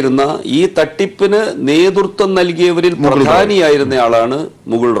വലങ്കൈയായിരുന്ന ഈ തട്ടിപ്പിന് നേതൃത്വം നൽകിയവരിൽ പ്രധാനിയായിരുന്ന ആളാണ്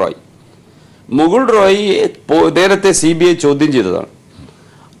മുകുൾ റോയ്. മുകുൾ റോയ് നേരത്തെ CBI ചോദ്യം ചെയ്തതാണ്.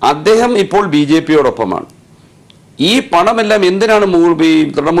 അദ്ദേഹം ഇപ്പോൾ BJPയോടൊപ്പമാണ്. ഈ പണമെല്ലാം എന്തിനാണ്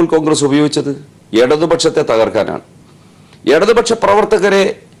തൃണമൂൽ കോൺഗ്രസ് ഉപയോഗിച്ചത്? ഇടതുപക്ഷത്തെ തകർക്കാനാണ്. ഇടതുപക്ഷ പ്രവർത്തകരെ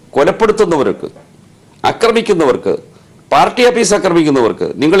കൊലപ്പെടുത്തുന്നവർക്ക്, ആക്രമിക്കുന്നവർക്ക്, പാർട്ടി ഓഫീസ് ആക്രമിക്കുന്നവർക്ക്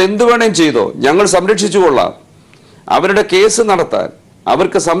നിങ്ങൾ എന്തു വേണേലും ചെയ്തോ, ഞങ്ങൾ സംരക്ഷിച്ചുകൊള്ളാം, അവരുടെ കേസ് നടത്താൻ,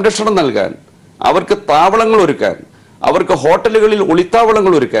 അവർക്ക് സംരക്ഷണം നൽകാൻ, അവർക്ക് താവളങ്ങൾ ഒരുക്കാൻ, അവർക്ക് ഹോട്ടലുകളിൽ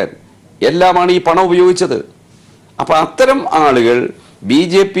ഒളിത്താവളങ്ങൾ ഒരുക്കാൻ എല്ലാമാണ് ഈ പണം ഉപയോഗിച്ചത്. അപ്പൊ അത്തരം ആളുകൾ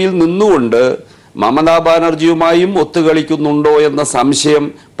BJPയിൽ നിന്നുകൊണ്ട് മമതാ ബാനർജിയുമായും ഒത്തുകളിക്കുന്നുണ്ടോ എന്ന സംശയം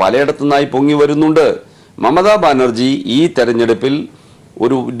പലയിടത്തുനിന്നായി പൊങ്ങി വരുന്നുണ്ട്. മമതാ ബാനർജി ഈ തെരഞ്ഞെടുപ്പിൽ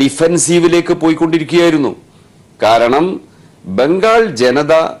ഒരു ഡിഫെൻസീവിലേക്ക് പോയിക്കൊണ്ടിരിക്കുകയായിരുന്നു. കാരണം ബംഗാൾ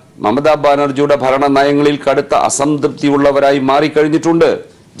ജനത മമതാ ബാനർജിയുടെ ഭരണ നയങ്ങളിൽ കടുത്ത അസംതൃപ്തിയുള്ളവരായി മാറിക്കഴിഞ്ഞിട്ടുണ്ട്.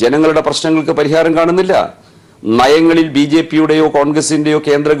 ജനങ്ങളുടെ പ്രശ്നങ്ങൾക്ക് പരിഹാരം കാണുന്നില്ല. നയങ്ങളിൽ BJPയുടെയോ കോൺഗ്രസിന്റെയോ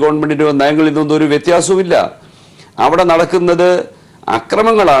കേന്ദ്ര ഗവൺമെന്റിന്റെയോ നയങ്ങളിൽ നിന്നൊന്നും ഒരു വ്യത്യാസവുമില്ല. അവിടെ നടക്കുന്നത്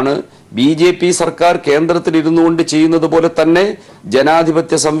അക്രമങ്ങളാണ്. BJP സർക്കാർ കേന്ദ്രത്തിൽ ഇരുന്നുകൊണ്ട് ചെയ്യുന്നത് പോലെ തന്നെ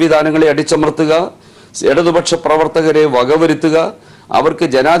ജനാധിപത്യ സംവിധാനങ്ങളെ അടിച്ചമർത്തുക, ഇടതുപക്ഷ പ്രവർത്തകരെ വകവരുത്തുക, അവർക്ക്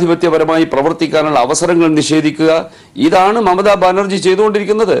ജനാധിപത്യപരമായി പ്രവർത്തിക്കാനുള്ള അവസരങ്ങൾ നിഷേധിക്കുക. ഇതാണ് മമതാ ബാനർജി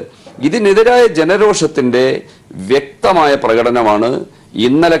ചെയ്തുകൊണ്ടിരിക്കുന്നത്. ഇതിനെതിരായ ജനരോഷത്തിന്റെ വ്യക്തമായ പ്രകടനമാണ്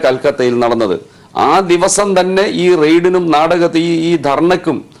ഇന്നലെ കൽക്കത്തയിൽ നടന്നത്. ആ ദിവസം തന്നെ ഈ റെയ്ഡിനും ഈ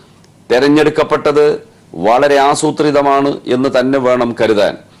ധർണയ്ക്കും തെരഞ്ഞെടുക്കപ്പെട്ടത് വളരെ ആസൂത്രിതമാണ് എന്ന് തന്നെ വേണം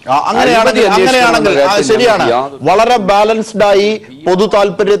കരുതാൻ. അങ്ങനെയാണെങ്കിൽ ശരിയാണ്. വളരെ ബാലൻസ്ഡ് ആയി പൊതു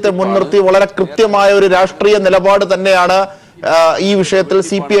താല്പര്യത്തെ മുൻനിർത്തി വളരെ കൃത്യമായ ഒരു രാഷ്ട്രീയ നിലപാട് തന്നെയാണ് ഈ വിഷയത്തിൽ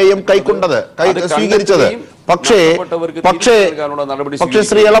CPIM സ്വീകരിച്ചത്. പക്ഷേ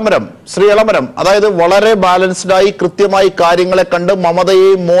ശ്രീ എളമരം, അതായത് വളരെ ബാലൻസ്ഡ് ആയി കൃത്യമായി കാര്യങ്ങളെ കണ്ട്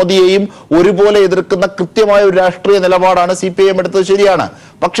മമതയെയും മോദിയെയും ഒരുപോലെ എതിർക്കുന്ന കൃത്യമായ ഒരു രാഷ്ട്രീയ നിലപാടാണ് CPIM എടുത്തത്, ശരിയാണ്.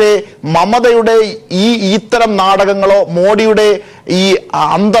 പക്ഷേ മമതയുടെ ഇത്തരം നാടകങ്ങളോ മോഡിയുടെ ഈ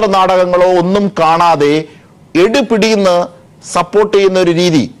അന്തർനാടകങ്ങളോ ഒന്നും കാണാതെ എടുപിടിന്ന് സപ്പോർട്ട് ചെയ്യുന്ന ഒരു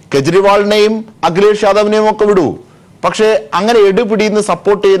രീതി, കെജ്രിവാളിനെയും അഖിലേഷ് യാദവിനെയും ഒക്കെ വിടൂ, പക്ഷേ അങ്ങനെ എടുപിടിന്ന്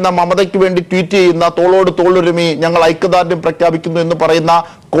സപ്പോർട്ട് ചെയ്യുന്ന, മമതയ്ക്ക് വേണ്ടി ട്വീറ്റ് ചെയ്യുന്ന, തോളോട് തോളൊരുമി ഞങ്ങൾ ഐക്യദാർഢ്യം പ്രഖ്യാപിക്കുന്നു എന്ന് പറയുന്ന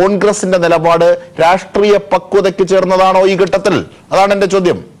കോൺഗ്രസിന്റെ നിലപാട് രാഷ്ട്രീയ പക്വതയ്ക്ക് ചേർന്നതാണോ ഈ ഘട്ടത്തിൽ? അതാണ് എന്റെ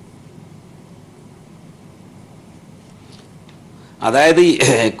ചോദ്യം. അതായത്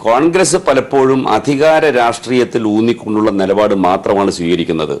കോൺഗ്രസ് പലപ്പോഴും അധികാര രാഷ്ട്രീയത്തിൽ ഊന്നിക്കൊണ്ടുള്ള നിലപാട് മാത്രമാണ്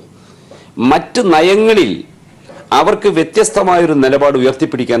സ്വീകരിക്കുന്നത്. മറ്റ് നയങ്ങളിൽ അവർക്ക് വ്യത്യസ്തമായൊരു നിലപാട്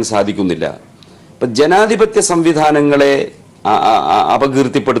ഉയർത്തിപ്പിടിക്കാൻ സാധിക്കുന്നില്ല. ജനാധിപത്യ സംവിധാനങ്ങളെ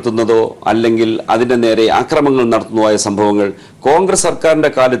അപകീർത്തിപ്പെടുത്തുന്നതോ അല്ലെങ്കിൽ അതിന്റെ നേരെ ആക്രമണങ്ങൾ നടത്തുന്നതായ സംഭവങ്ങൾ കോൺഗ്രസ്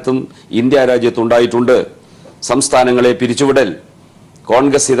സർക്കാരിന്റെ കാലത്തും ഇന്ത്യ രാജ്യത്തുണ്ടായിട്ടുണ്ട്. സംസ്ഥാനങ്ങളെ പിരിച്ചുവിടൽ,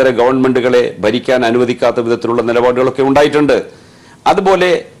 കോൺഗ്രസ് ഇതര ഗവൺമെന്റുകളെ ഭരിക്കാൻ അനുവദിക്കാത്ത വിധത്തിലുള്ള നിലപാടുകളൊക്കെ ഉണ്ടായിട്ടുണ്ട്.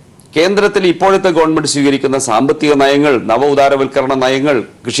 അതുപോലെ കേന്ദ്രത്തിൽ ഇപ്പോഴത്തെ ഗവൺമെന്റ് സ്വീകരിക്കുന്ന സാമ്പത്തിക നയങ്ങൾ, നവ ഉദാരവൽക്കരണ നയങ്ങൾ,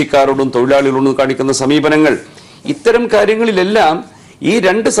 കൃഷിക്കാരോടും തൊഴിലാളികളോടും കാണിക്കുന്ന സമീപനങ്ങൾ, ഇത്തരം കാര്യങ്ങളിലെല്ലാം ഈ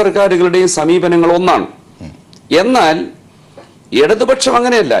രണ്ട് സർക്കാരുകളുടെയും സമീപനങ്ങൾ ഒന്നാണ്. എന്നാൽ ഇടതുപക്ഷം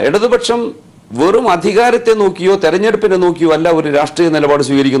അങ്ങനെയല്ല. ഇടതുപക്ഷം വെറും അധികാരത്തെ നോക്കിയോ തെരഞ്ഞെടുപ്പിനെ നോക്കിയോ അല്ല ഒരു രാഷ്ട്രീയ നിലപാട്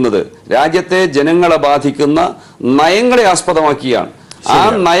സ്വീകരിക്കുന്നത്. രാജ്യത്തെ ജനങ്ങളെ ബാധിക്കുന്ന നയങ്ങളെ ആസ്പദമാക്കിയാണ്. ആ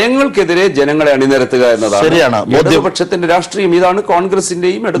നയങ്ങൾക്കെതിരെ ജനങ്ങളെ അണിനിരത്തുക എന്നതാണ് ശരിയാണ്. ഇടതുപക്ഷത്തിന്റെ രാഷ്ട്രീയം. ഇതാണ്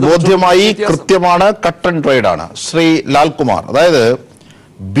കോൺഗ്രസിന്റെയും ബോധ്യമായി, കൃത്യമാണ്, കട്ട് ആൻഡ് ട്രൈഡ് ആണ്. ശ്രീ ലാൽകുമാർ, അതായത്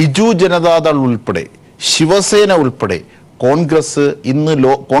ബിജു ജനതാദൾ ഉൾപ്പെടെ ശിവസേന ഉൾപ്പെടെ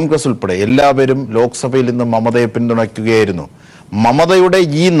കോൺഗ്രസ് ഉൾപ്പെടെ എല്ലാവരും ലോക്സഭയിൽ ഇന്ന് മമതയെ പിന്തുണയ്ക്കുകയായിരുന്നു. മമതയുടെ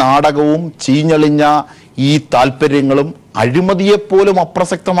ഈ നാടകവും ചീഞ്ഞളിഞ്ഞ ഈ താല്പര്യങ്ങളും അഴിമതിയെപ്പോലും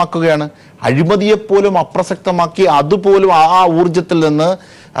അപ്രസക്തമാക്കുകയാണ്. അഴിമതിയെപ്പോലും അപ്രസക്തമാക്കി അതുപോലും ആ ഊർജത്തിൽ നിന്ന്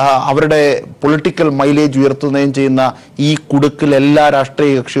അവരുടെ പൊളിറ്റിക്കൽ മൈലേജ് ഉയർത്തുകയും ചെയ്യുന്ന ഈ കുടുക്കിൽ എല്ലാ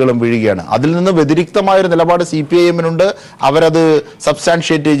രാഷ്ട്രീയ കക്ഷികളും വീഴുകയാണ്. അതിൽ നിന്ന് വ്യതിരിക്തമായൊരു നിലപാട് CPIM-നുണ്ട്. അവരത്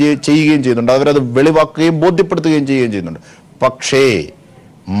സബ്സ്റ്റാൻഷിയേറ്റ് ചെയ്യുകയും ചെയ്യുന്നുണ്ട്, അവരത് വെളിവാക്കുകയും ബോധ്യപ്പെടുത്തുകയും ചെയ്യുകയും ചെയ്യുന്നുണ്ട്. പക്ഷേ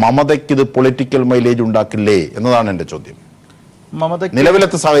മമതയ്ക്ക് ഇത് പൊളിറ്റിക്കൽ മൈലേജ് ഉണ്ടാക്കില്ലേ എന്നതാണ് എൻ്റെ ചോദ്യം.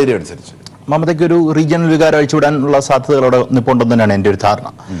 നിലവിലത്തെ സാഹചര്യം അനുസരിച്ച് മമതയ്ക്ക് ഒരു റീജിയണൽ വികാരം അഴിച്ചുവിടാനുള്ള സാധ്യതകൾ അവിടെ നിൽപ്പുണ്ടെന്ന് തന്നെയാണ് എൻ്റെ ഒരു ധാരണ.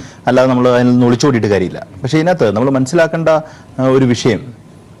 അല്ലാതെ നമ്മൾ അതിൽ നിന്ന് ഒളിച്ചോടിയിട്ട് കാര്യമില്ല. പക്ഷേ ഇതിനകത്ത് നമ്മൾ മനസ്സിലാക്കേണ്ട ഒരു വിഷയം,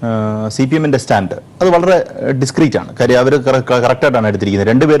 CPM-ന്റെ സ്റ്റാൻഡ് അത് വളരെ ഡിസ്ക്രീറ്റ് ആണ്. കാര്യം അവർ കറക്റ്റായിട്ടാണ് എടുത്തിരിക്കുന്നത്.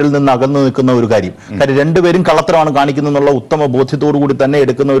 രണ്ടുപേരിൽ നിന്ന് അകന്നു നിൽക്കുന്ന ഒരു കാര്യം. കാര്യം രണ്ടുപേരും കള്ളത്തരമാണ് കാണിക്കുന്നത് എന്നുള്ള ഉത്തമ ബോധ്യത്തോടു കൂടി തന്നെ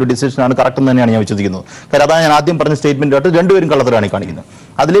എടുക്കുന്ന ഒരു ഡിസിഷനാണ് കറക്റ്റ് എന്ന് തന്നെയാണ് ഞാൻ വിശ്വസിക്കുന്നത്. കാര്യം അതാണ് ഞാൻ ആദ്യം പറഞ്ഞ സ്റ്റേറ്റ്മെന്റായിട്ട് രണ്ടുപേരും കള്ളത്തരമാണ് കാണിക്കുന്നത്.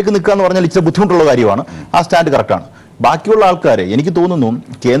 അതിലേക്ക് നിൽക്കുക എന്ന് പറഞ്ഞാൽ ഇച്ചിരി ബുദ്ധിമുട്ടുള്ള കാര്യമാണ്. ആ സ്റ്റാൻഡ് കറക്റ്റാണ്. ബാക്കിയുള്ള ആൾക്കാരെ എനിക്ക് തോന്നുന്നു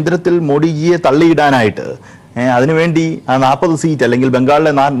കേന്ദ്രത്തിൽ മോഡിജിയെ തള്ളിയിടാനായിട്ട് അതിനുവേണ്ടി ആ 40 സീറ്റ് അല്ലെങ്കിൽ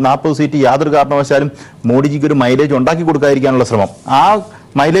ബംഗാളിലെ 40 സീറ്റ് യാതൊരു കാരണവശാലും മോഡിജിക്ക് ഒരു മൈലേജ് ഉണ്ടാക്കി കൊടുക്കാതിരിക്കാനുള്ള ശ്രമം, ആ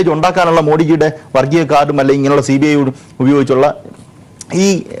മൈലേജ് ഉണ്ടാക്കാനുള്ള മോഡിജിയുടെ വർഗീയ കാർഡും അല്ലെങ്കിൽ ഇങ്ങനെയുള്ള CBI ഉപയോഗിച്ചുള്ള ഈ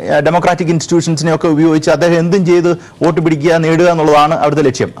ഡെമോക്രാറ്റിക് ഇൻസ്റ്റിറ്റ്യൂഷൻസിനെയൊക്കെ ഉപയോഗിച്ച് അദ്ദേഹം എന്തും ചെയ്ത് വോട്ട് പിടിക്കുക, നേടുക എന്നുള്ളതാണ് അവിടുത്തെ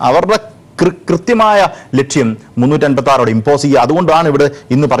ലക്ഷ്യം. അവരുടെ കൃത്യമായ ലക്ഷ്യം 356 ഇമ്പോസ് ചെയ്യുക. അതുകൊണ്ടാണ് ഇവിടെ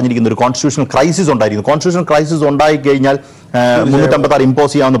ഇന്ന് പറഞ്ഞിരിക്കുന്ന ഒരു കോൺസ്റ്റിറ്റ്യൂഷണൽ ക്രൈസിസ് ഉണ്ടായിരിക്കുന്നത്. കോൺസ്റ്റിറ്റ്യൂഷണൽ ക്രൈസിസ് ഉണ്ടായി കഴിഞ്ഞാൽ 356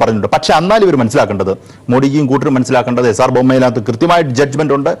 ഇമ്പോസ് ചെയ്യാമെന്ന് പറഞ്ഞിട്ടുണ്ട്. പക്ഷെ എന്നാലും ഇവർ മനസ്സിലാക്കേണ്ടത്, മോഡിജിയും കൂട്ടരും മനസ്സിലാക്കേണ്ടത്, SR ബൊമ്മയിനകത്ത് കൃത്യമായ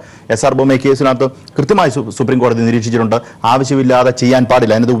ജഡ്ജ്മെന്റ് ഉണ്ട്. SR ബൊമ്മ കേസിനകത്ത് കൃത്യമായി സുപ്രീം കോടതി നിരീക്ഷിച്ചിട്ടുണ്ട്. ആവശ്യമില്ലാതെ ചെയ്യാൻ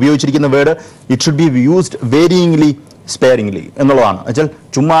പാടില്ല. അതിനകത്ത് ഉപയോഗിച്ചിരിക്കുന്ന word it should be used വേരിയിങ്ലി sparingly എന്നുള്ളതാണ്. വെച്ചാൽ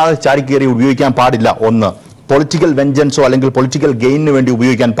ചുമ്മാ ചാടിക്കേറി ഉപയോഗിക്കാൻ പാടില്ല. ഒന്ന്, പൊളിറ്റിക്കൽ വെഞ്ചൻസോ അല്ലെങ്കിൽ പൊളിറ്റിക്കൽ ഗെയിനിന് വേണ്ടി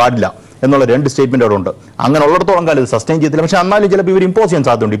ഉപയോഗിക്കാൻ പാടില്ല എന്നുള്ള 2 സ്റ്റേറ്റ്മെന്റ് അവിടെ ഉണ്ട്. അങ്ങനെ ഉള്ളിടത്തോളം കാലം ഇത് സസ്റ്റെയിൻ ചെയ്തില്ല. പക്ഷെ എന്നാലും ചിലപ്പോൾ ഇവർ ഇമ്പോസ് ചെയ്യാൻ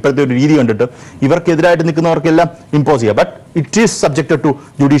സാധ്യതയുണ്ട്. ഇപ്പോഴത്തെ ഒരു രീതി കണ്ടിട്ട് ഇവർക്കെതിരായിട്ട് നിൽക്കുന്നവർക്കെല്ലാം ഇമ്പോസ് ചെയ്യുക. But it is subjected to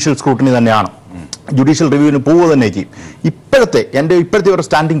judicial scrutiny തന്നെയാണ്. ജുഡീഷ്യൽ റിവ്യൂവിന് പോവുക തന്നെ ചെയ്യും. ഇപ്പോഴത്തെ ഒരു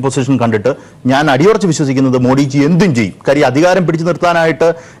സ്റ്റാൻഡിംഗ് പൊസിഷൻ കണ്ടിട്ട് ഞാൻ അടിയുറച്ച് വിശ്വസിക്കുന്നത് മോഡിജി എന്തും ചെയ്യും. കാര്യം അധികാരം പിടിച്ചു നിർത്താനായിട്ട്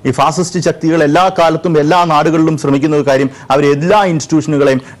ഈ ഫാസിസ്റ്റ് ശക്തികൾ എല്ലാ കാലത്തും എല്ലാ നാടുകളിലും ശ്രമിക്കുന്ന ഒരു കാര്യം, അവർ എല്ലാ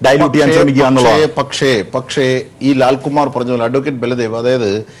ഇൻസ്റ്റിറ്റ്യൂഷനുകളെയും ഡൈല്യൂട്ട് ചെയ്യാൻ ശ്രമിക്കുക എന്നുള്ളത്. പക്ഷേ ഈ ലാൽകുമാർ പറഞ്ഞ പോലെ, അഡ്വക്കേറ്റ് ബലദേവ്,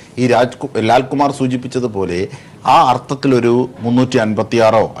 അതായത് ഈ ലാൽകുമാർ സൂചിപ്പിച്ചതുപോലെ ആ അർത്ഥത്തിലൊരു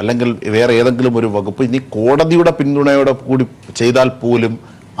 356 അല്ലെങ്കിൽ വേറെ ഏതെങ്കിലും ഒരു വകുപ്പ് ഇനി കോടതിയുടെ പിന്തുണയോടെ കൂടി ചെയ്താൽ പോലും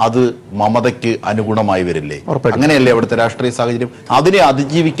അത് മമതയ്ക്ക് അനുഗുണമായി വരില്ലേ? അങ്ങനെയല്ലേ അവിടുത്തെ രാഷ്ട്രീയ സാഹചര്യം? അതിനെ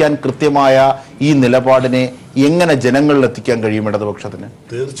അതിജീവിക്കാൻ കൃത്യമായ ഈ നിലപാടിനെ എങ്ങനെ ജനങ്ങളിൽ എത്തിക്കാൻ കഴിയും ഇടതുപക്ഷത്തിന്?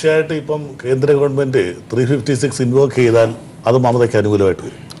 തീർച്ചയായിട്ടും ഇപ്പം കേന്ദ്ര ഗവൺമെന്റ് 356 ഇൻവോക്ക് ചെയ്താൽ അത് മമതയ്ക്ക് അനുകൂലമായിട്ട്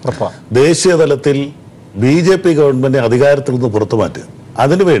വരും. ദേശീയ തലത്തിൽ BJP ഗവൺമെന്റിനെ അധികാരത്തിൽ നിന്ന് പുറത്തു മാറ്റുക,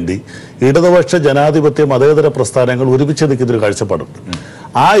 അതിനുവേണ്ടി ഇടതുപക്ഷ ജനാധിപത്യ മതേതര പ്രസ്ഥാനങ്ങൾ ഒരുമിച്ച് നിൽക്കുന്ന ഒരു കാഴ്ചപ്പാടുണ്ട്.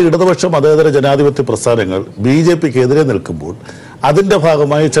 ആ ഇടതുപക്ഷ മതേതര ജനാധിപത്യ പ്രസ്ഥാനങ്ങൾ BJPക്കെതിരെ നിൽക്കുമ്പോൾ അതിന്റെ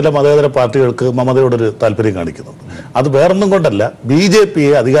ഭാഗമായി ചില മതേതര പാർട്ടികൾക്ക് മമതയോടൊരു താല്പര്യം കാണിക്കുന്നുണ്ട്. അത് വേറൊന്നും കൊണ്ടല്ല,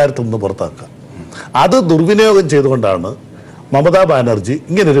 BJPയെ അധികാരത്തിൽ നിന്ന് പുറത്താക്കുക. അത് ദുർവിനിയോഗം ചെയ്തുകൊണ്ടാണ് മമതാ ബാനർജി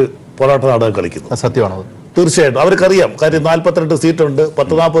ഇങ്ങനൊരു പോരാട്ട നാടകം കളിക്കുന്നത്. സത്യമാണത്. തീർച്ചയായിട്ടും അവർക്കറിയാം. കാര്യം 42 സീറ്റുണ്ട്,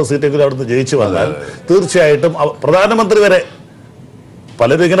 40-40 സീറ്റെങ്കിലും അവിടുന്ന് ജയിച്ചു വന്നാൽ തീർച്ചയായിട്ടും പ്രധാനമന്ത്രി വരെ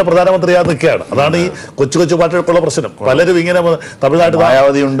പലരും ഇങ്ങനെ പ്രധാനമന്ത്രിയാ നിൽക്കുകയാണ്. അതാണ് ഈ കൊച്ചു കൊച്ചു പാർട്ടികൾക്കുള്ള പ്രശ്നം. പലരും ഇങ്ങനെ തമിഴ്നാട്ടിൽ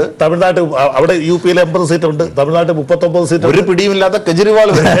മായാവതിയുണ്ട്, തമിഴ്നാട്ടിൽ അവിടെ UP-യിൽ 80 സീറ്റുണ്ട്, തമിഴ്നാട്ടിൽ 39 സീറ്റ്, ഒരു പിടിയുമില്ലാത്ത കെജ്രിവാൾ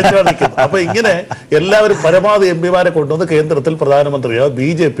നിൽക്കുന്നു. അപ്പൊ ഇങ്ങനെ എല്ലാവരും പരമാവധി MP-മാരെ കൊണ്ടുവന്ന് കേന്ദ്രത്തിൽ പ്രധാനമന്ത്രിയോ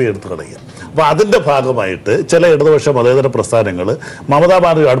BJP എടുത്തു കളയുക. അപ്പൊ അതിന്റെ ഭാഗമായിട്ട് ചില ഇടതുപക്ഷ മതേതര പ്രസ്ഥാനങ്ങൾ മമതാ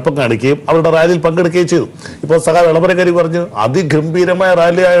ബാനർജി അടുപ്പം കാണിക്കുകയും അവരുടെ റാലിയിൽ പങ്കെടുക്കുകയും ചെയ്തു. ഇപ്പോൾ സഖാ വിളംബരക്കാരി പറഞ്ഞു, അതിഗംഭീരമായ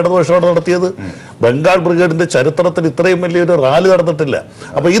റാലിയാണ് ഇടതുപക്ഷമാണ് നടത്തിയത്. ബംഗാൾ ബ്രിഗേഡിന്റെ ചരിത്രത്തിൽ ഇത്രയും വലിയൊരു റാലി നടന്നിട്ടില്ല.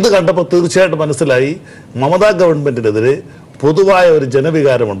 അപ്പൊ ഇത് കണ്ടപ്പോൾ തീർച്ചയായിട്ടും മനസ്സിലായി മമതാ ഗവൺമെന്റിനെതിരെ പൊതുവായ ഒരു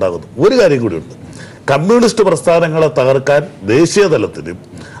ജനവികാരം ഉണ്ടാകുന്നു. ഒരു കാര്യം കൂടിയുണ്ട്, കമ്മ്യൂണിസ്റ്റ് പ്രസ്ഥാനങ്ങളെ തകർക്കാൻ ദേശീയ തലത്തിലും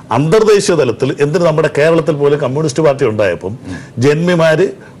അന്തർദേശീയ തലത്തിൽ, എന്തിന് നമ്മുടെ കേരളത്തിൽ പോലും കമ്മ്യൂണിസ്റ്റ് പാർട്ടി ഉണ്ടായപ്പം ജന്മിമാര്,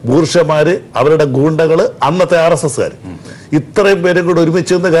 ബൂർഷമാര്, അവരുടെ ഗൂണ്ടകള്, അന്നത്തെ RSSകാർ ഇത്രയും പേരും കൂടെ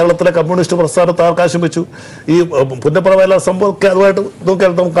ഒരുമിച്ച് നിന്ന് കേരളത്തിലെ കമ്മ്യൂണിസ്റ്റ് പ്രസ്ഥാനത്തെ ആകാശം വെച്ചു. ഈ പുന്നപ്പുറമേല സംഭവമൊക്കെ അതുമായിട്ട്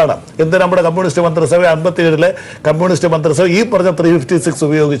നോക്കിയാൽ നമുക്ക് കാണാം. എന്തിനാ നമ്മുടെ കമ്മ്യൂണിസ്റ്റ് മന്ത്രിസഭ 57-ലെ കമ്മ്യൂണിസ്റ്റ് മന്ത്രിസഭ ഈ പറഞ്ഞ 356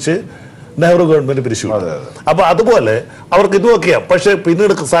 ഉപയോഗിച്ച് നെഹ്റു ഗവൺമെന്റ് പിരിച്ചു. അപ്പൊ അതുപോലെ അവർക്ക് ഇത് നോക്കിയാൽ, പക്ഷേ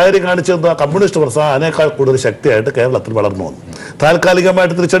പിന്നീട് സാഹചര്യം കാണിച്ചത് കമ്മ്യൂണിസ്റ്റ് പ്രസ്ഥാനം അതിനേക്കാൾ കൂടുതൽ ശക്തിയായിട്ട് കേരളത്തിൽ വളർന്നു വന്നു.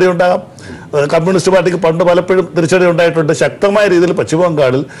 താൽക്കാലികമായിട്ട് തിരിച്ചടി ഉണ്ടാകാം, കമ്മ്യൂണിസ്റ്റ് പാർട്ടിക്ക് പണ്ട് പലപ്പോഴും തിരിച്ചടി ഉണ്ടായിട്ടുണ്ട്. ശക്തമായ രീതിയിൽ പശ്ചിമ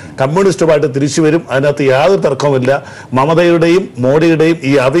ബംഗാളിൽ കമ്മ്യൂണിസ്റ്റ് പാർട്ടി തിരിച്ചു വരും, അതിനകത്ത് യാതൊരു തർക്കവുമില്ല. മമതയുടെയും മോഡിയുടെയും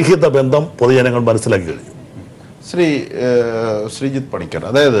ഈ അവിഹിത ബന്ധം പൊതുജനങ്ങൾ മനസ്സിലാക്കി കഴിഞ്ഞു. ശ്രീജിത്ത് പണിക്കർ,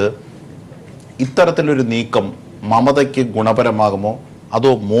 അതായത് ഇത്തരത്തിലൊരു നീക്കം മമതയ്ക്ക് ഗുണപരമാകുമോ,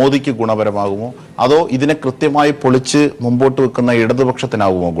 അതോ മോദിക്ക് ഗുണപരമാകുമോ, അതോ ഇതിനെ കൃത്യമായി പൊളിച്ച് മുമ്പോട്ട് വെക്കുന്ന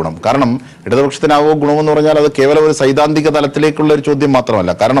ഇടതുപക്ഷത്തിനാകുമോ ഗുണം? കാരണം ഇടതുപക്ഷത്തിനാകുമോ ഗുണമെന്ന് പറഞ്ഞാൽ അത് കേവലം ഒരു സൈദ്ധാന്തിക തലത്തിലേക്കുള്ള ഒരു ചോദ്യം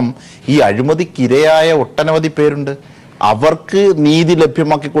മാത്രമല്ല. കാരണം ഈ അഴിമതിക്കിരയായ ഒട്ടനവധി പേരുണ്ട്, അവർക്ക് നീതി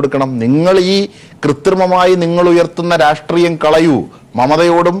ലഭ്യമാക്കി കൊടുക്കണം. നിങ്ങൾ ഈ കൃത്രിമമായി നിങ്ങൾ ഉയർത്തുന്ന രാഷ്ട്രീയം കളയൂ.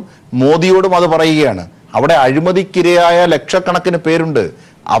 മമതയോടും മോദിയോടും അത് പറയുകയാണ്. അവിടെ അഴിമതിക്കിരയായ ലക്ഷക്കണക്കിന് പേരുണ്ട്,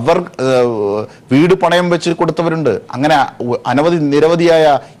 അവർ വീട് പണയം വെച്ച് കൊടുത്തവരുണ്ട്, അങ്ങനെ നിരവധിയായ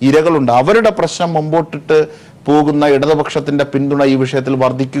ഇരകളുണ്ട്. അവരുടെ പ്രശ്നം മുമ്പോട്ടിട്ട് പോകുന്ന ഇടതുപക്ഷത്തിന്റെ പിന്തുണ ഈ വിഷയത്തിൽ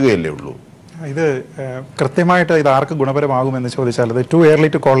വർദ്ധിക്കുകയല്ലേ ഉള്ളൂ? ഇത് കൃത്യമായിട്ട് ഇത് ആർക്ക് ഗുണപരമാകുമെന്ന് ചോദിച്ചാൽ അത് ടു എയർലി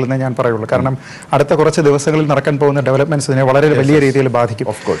ടു കോൾ എന്നേ ഞാൻ പറയുള്ളൂ. കാരണം അടുത്ത കുറച്ച് ദിവസങ്ങളിൽ നടക്കാൻ പോകുന്ന ഡെവലപ്മെന്റ്സിനെ വളരെ വലിയ രീതിയിൽ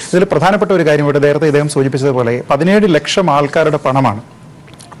ബാധിക്കും. ഇതിൽ പ്രധാനപ്പെട്ട ഒരു കാര്യം ഇവിടെ നേരത്തെ ഇദ്ദേഹം സൂചിപ്പിച്ചതുപോലെ 17 ലക്ഷം ആൾക്കാരുടെ പണമാണ്.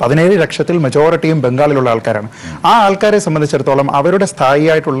 17 ലക്ഷത്തിൽ മെജോറിറ്റിയും ബംഗാളിലുള്ള ആൾക്കാരാണ്. ആ ആൾക്കാരെ സംബന്ധിച്ചിടത്തോളം അവരുടെ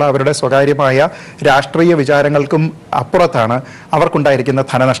സ്ഥായിയായിട്ടുള്ള അവരുടെ സ്വകാര്യമായ രാഷ്ട്രീയ വിചാരങ്ങൾക്കും അപ്പുറത്താണ് അവർക്കുണ്ടായിരിക്കുന്ന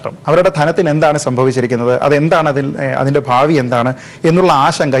ധനനഷ്ടം. അവരുടെ ധനത്തിന് എന്താണ് സംഭവിച്ചിരിക്കുന്നത്, അതെന്താണ്, അതിൻ്റെ ഭാവി എന്താണ് എന്നുള്ള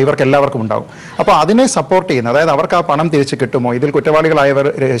ആശങ്ക ഇവർക്ക് എല്ലാവർക്കും ഉണ്ടാവും. അപ്പോൾ അതിനെ സപ്പോർട്ട് ചെയ്യുന്ന, അതായത് അവർക്ക് ആ പണം തിരിച്ച് കിട്ടുമോ, ഇതിൽ കുറ്റവാളികളായവർ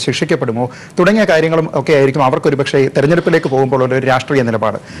ശിക്ഷിക്കപ്പെടുമോ തുടങ്ങിയ കാര്യങ്ങളും ഒക്കെ ആയിരിക്കും അവർക്കൊരു പക്ഷേ തെരഞ്ഞെടുപ്പിലേക്ക് പോകുമ്പോൾ ഒരു രാഷ്ട്രീയ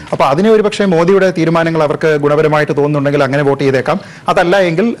നിലപാട്. അപ്പോൾ അതിനെ ഒരു പക്ഷേ മോദിയുടെ തീരുമാനങ്ങൾ അവർക്ക് ഗുണപരമായിട്ട് തോന്നുന്നുണ്ടെങ്കിൽ അങ്ങനെ വോട്ട് ചെയ്തേക്കാം. അതല്ല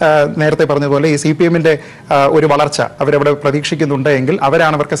എങ്കിൽ നേരത്തെ പറഞ്ഞതുപോലെ ഈ CPM-ന്റെ ഒരു വളർച്ച അവരവിടെ പ്രതീക്ഷിക്കുന്നുണ്ട് എങ്കിൽ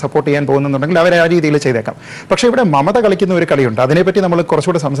അവരാണ് അവർക്ക് സപ്പോർട്ട് ചെയ്യാൻ പോകുന്നുണ്ടെങ്കിൽ അവരെ ആ രീതിയിൽ ചെയ്തേക്കാം. പക്ഷേ ഇവിടെ മമത കളിക്കുന്ന ഒരു കളിയുണ്ട്, അതിനെപ്പറ്റി നമ്മൾ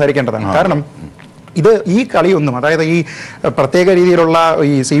കുറച്ചുകൂടെ സംസാരിക്കേണ്ടതാണ്. കാരണം ഈ കളിയൊന്നും, അതായത് ഈ പ്രത്യേക രീതിയിലുള്ള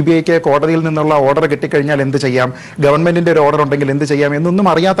ഈ CBI-ക്ക് കോടതിയിൽ നിന്നുള്ള ഓർഡർ കിട്ടിക്കഴിഞ്ഞാൽ എന്ത് ചെയ്യാം, ഗവൺമെന്റിന്റെ ഒരു ഓർഡർ ഉണ്ടെങ്കിൽ എന്ത് ചെയ്യാം എന്നൊന്നും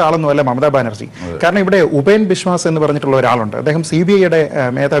അറിയാത്ത ആളൊന്നുമല്ല മമതാ ബാനർജി. കാരണം ഇവിടെ ഉപേൻ ബിശ്വാസ് എന്ന് പറഞ്ഞിട്ടുള്ള ഒരാളുണ്ട്. അദ്ദേഹം CBI-യുടെ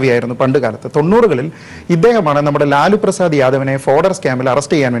മേധാവിയായിരുന്നു പണ്ട് കാലത്ത്. 90-കളിൽ ഇദ്ദേഹമാണ് നമ്മുടെ ലാലു പ്രസാദ് യാദവിനെ ഫോർഡർ സ്കാമിൽ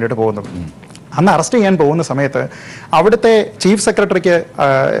അറസ്റ്റ് ചെയ്യാൻ വേണ്ടിയിട്ട് പോകുന്നത്. അന്ന് അറസ്റ്റ് ചെയ്യാൻ പോകുന്ന സമയത്ത് അവിടുത്തെ ചീഫ് സെക്രട്ടറിക്ക്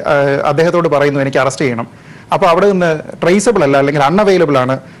അദ്ദേഹത്തോട് പറയുന്നു എനിക്ക് അറസ്റ്റ് ചെയ്യണം. അപ്പോൾ അവിടെ നിന്ന് ട്രേസബിൾ അല്ല, അല്ലെങ്കിൽ അൺഅവൈലബിൾ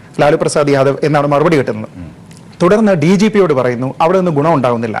ആണ് ലാലു പ്രസാദ് യാദവ് എന്നാണ് മറുപടി കിട്ടുന്നത്. തുടർന്ന് DGP-യോട് പറയുന്നു, അവിടെ നിന്ന് ഗുണം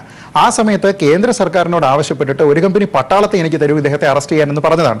ഉണ്ടാവുന്നില്ല. ആ സമയത്ത് കേന്ദ്ര സർക്കാരിനോട് ആവശ്യപ്പെട്ടിട്ട് ഒരു കമ്പനി പട്ടാളത്തെ എനിക്ക് തരൂ ഇദ്ദേഹത്തെ അറസ്റ്റ് ചെയ്യാനെന്ന്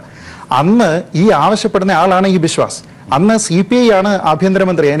പറഞ്ഞതാണ്. അന്ന് ഈ ആവശ്യപ്പെടുന്ന ആളാണ് ഈ ബിശ്വാസ്. അന്ന് CPI ആണ്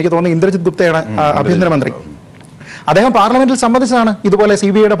ആഭ്യന്തരമന്ത്രി, എനിക്ക് തോന്നുന്നു ഇന്ദ്രജിത് ഗുപ്തയാണ് ആഭ്യന്തരമന്ത്രി. അദ്ദേഹം പാർലമെന്റിൽ സമ്മതിച്ചതാണ് ഇതുപോലെ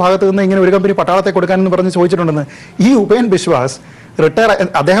CBI-യുടെ ഭാഗത്ത് നിന്ന് ഇങ്ങനെ ഒരു കമ്പനി പട്ടാളത്തെ കൊടുക്കാനെന്ന് പറഞ്ഞ് ചോദിച്ചിട്ടുണ്ടെന്ന്. ഈ ഉപേൻ ബിശ്വാസ്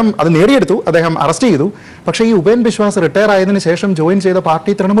അദ്ദേഹം അത് നേടിയെടുത്തു, അദ്ദേഹം അറസ്റ്റ് ചെയ്തു. പക്ഷേ ഈ ഉപേൻ ബിശ്വാസ് റിട്ടയർ ആയതിനു ശേഷം ജോയിൻ ചെയ്ത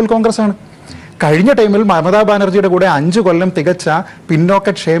പാർട്ടി തൃണമൂൽ കോൺഗ്രസ് ആണ്. കഴിഞ്ഞ ടൈമിൽ മമതാ ബാനർജിയുടെ കൂടെ 5 കൊല്ലം തികച്ച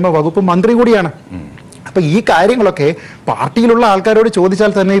പിന്നോക്ക ക്ഷേമ വകുപ്പ് മന്ത്രി കൂടിയാണ്. അപ്പൊ ഈ കാര്യങ്ങളൊക്കെ പാർട്ടിയിലുള്ള ആൾക്കാരോട്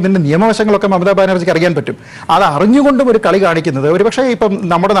ചോദിച്ചാൽ തന്നെ ഇതിന്റെ നിയമവശങ്ങളൊക്കെ മമതാ ബാനർജിക്ക് അറിയാൻ പറ്റും. അത് അറിഞ്ഞുകൊണ്ടും ഒരു കളി കാണിക്കുന്നത് ഒരുപക്ഷെ ഇപ്പം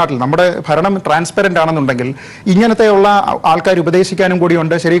നമ്മുടെ നാട്ടിൽ നമ്മുടെ ഭരണം ട്രാൻസ്പെറന്റ് ആണെന്നുണ്ടെങ്കിൽ ഇങ്ങനത്തെയുള്ള ആൾക്കാർ ഉപദേശിക്കാനും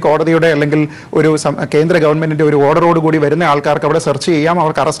കൂടിയുണ്ട്. ശരി, കോടതിയുടെ അല്ലെങ്കിൽ ഒരു കേന്ദ്ര ഗവൺമെന്റിന്റെ ഒരു ഓർഡറോട് കൂടി വരുന്ന ആൾക്കാർക്ക് അവിടെ സെർച്ച് ചെയ്യാം,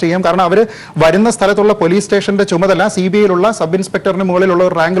 അവർക്ക് അറസ്റ്റ് ചെയ്യാം. കാരണം അവർ വരുന്ന സ്ഥലത്തുള്ള പോലീസ് സ്റ്റേഷന്റെ ചുമതല CBI-യിലുള്ള സബ് ഇൻസ്പെക്ടറിന് മുകളിലുള്ള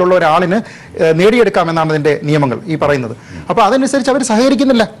ഒരു റാങ്കിലുള്ള ഒരാളിന് നേടിയെടുക്കാമെന്നാണ് അതിന്റെ നിയമങ്ങൾ ഈ പറയുന്നത്. അപ്പോൾ അതനുസരിച്ച് അവർ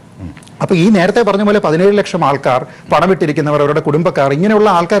സഹകരിക്കുന്നില്ല. അപ്പോൾ ഈ നേരത്തെ പറഞ്ഞ പോലെ 17 ലക്ഷം ആൾക്കാർ, പണമിട്ടിരിക്കുന്നവർ, അവരുടെ കുടുംബക്കാർ, ഇങ്ങനെയുള്ള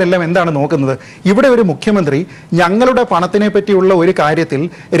ആൾക്കാരെല്ലാം എന്താണ് നോക്കുന്നത്? ഇവിടെ ഒരു മുഖ്യമന്ത്രി ഞങ്ങളുടെ പണത്തിനെ പറ്റിയുള്ള ഒരു കാര്യത്തിൽ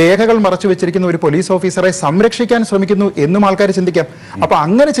രേഖകൾ മറച്ചു വെച്ചിരിക്കുന്ന ഒരു പോലീസ് ഓഫീസറെ സംരക്ഷിക്കാൻ ശ്രമിക്കുന്നു എന്നും ആൾക്കാർ ചിന്തിക്കാം. അപ്പൊ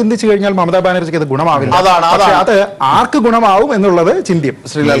അങ്ങനെ ചിന്തിച്ചു കഴിഞ്ഞാൽ മമതാ ബാനർജിക്ക് അത് ഗുണമാവില്ല. അത് ആർക്ക് ഗുണമാവും എന്നുള്ളത് ചിന്തിക്കും.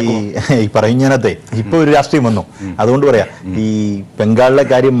 ഈ പറയുന്നതിനകത്തെ ഇപ്പൊ ഒരു രാഷ്ട്രീയം വന്നു, അതുകൊണ്ട് പറയാ ഈ ബംഗാളിലെ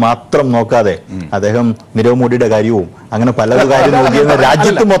കാര്യം മാത്രം നോക്കാതെ അദ്ദേഹം നീരവ് മോഡിയുടെ കാര്യവും അങ്ങനെ പല കാര്യം നോക്കിയെന്ന്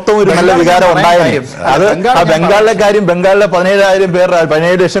രാജ്യത്ത് മൊത്തം ഒരു നല്ല വികാരം ഉണ്ടായിരുന്നു. അത് ആ ബംഗാളിലെ കാര്യം, ബംഗാളിലെ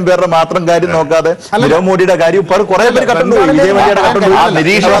 17 ലക്ഷം പേരുടെ മാത്രം കാര്യം നോക്കാതെ നീരവ് മോഡിയുടെ കാര്യം കുറെ പേര് കണ്ടുപോയി.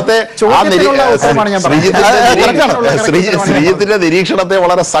 ശ്രീജിത്തിന്റെ നിരീക്ഷണത്തെ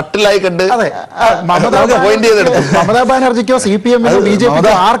വളരെ സട്ടിലായി കണ്ട് പോയിന്റ് ചെയ്തെടുത്തു. മമതാ ബാനർജിക്കോ CPM-നോ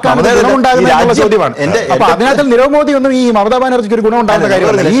BJP-ക്കോ ആർക്കാണ് ഗുണമുണ്ടാകുന്ന ചോദ്യമാണ്. അതിനകത്ത് നീരവ് മോദി ഒന്നും ഈ മമതാ ബാനർജിക്ക് ഒരു ഗുണം ഉണ്ടാകുന്ന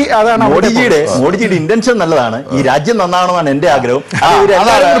കാര്യമല്ല. ഈ അതാണ് മോഡിജിയുടെ ഇന്റൻഷൻ നല്ലതാണ്, ഈ രാജ്യം നന്നാണെന്നാണ് എന്റെ ആഗ്രഹം.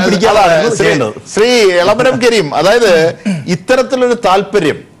 ശ്രീ എളമരം കരീം, അതായത് ഇത്തരത്തിലൊരു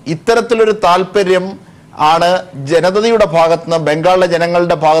താല്പര്യം ആണ് ജനതയുടെ ഭാഗത്തുനിന്ന്, ബംഗാളിലെ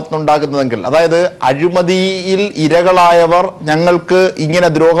ജനങ്ങളുടെ ഭാഗത്തുനിന്നുണ്ടാകുന്നതെങ്കിൽ, അതായത് അഴിമതിയിൽ ഇരകളായവർ ഞങ്ങൾക്ക് ഇങ്ങനെ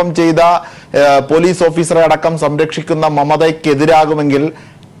ദ്രോഹം ചെയ്ത പോലീസ് ഓഫീസറെ അടക്കം സംരക്ഷിക്കുന്ന മമതയ്ക്കെതിരാകുമെങ്കിൽ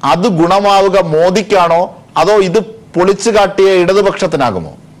അത് ഗുണമാവുക മോദിക്കാണോ അതോ ഇത് പൊളിച്ചു കാട്ടിയ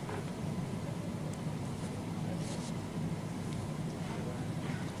ഇടതുപക്ഷത്തിനാകുമോ?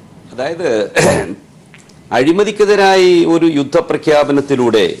 അതായത് അഴിമതിക്കെതിരായി ഒരു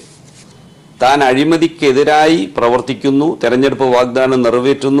യുദ്ധപ്രഖ്യാപനത്തിലൂടെ താൻ അഴിമതിക്കെതിരായി പ്രവർത്തിക്കുന്നു, തെരഞ്ഞെടുപ്പ് വാഗ്ദാനം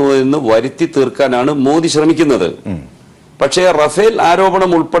നിറവേറ്റുന്നു എന്ന് വരുത്തി തീർക്കാനാണ് മോദി ശ്രമിക്കുന്നത്. പക്ഷേ റഫേൽ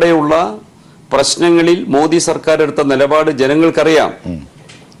ആരോപണം ഉൾപ്പെടെയുള്ള പ്രശ്നങ്ങളിൽ മോദി സർക്കാർ എടുത്ത നിലപാട് ജനങ്ങൾക്കറിയാം.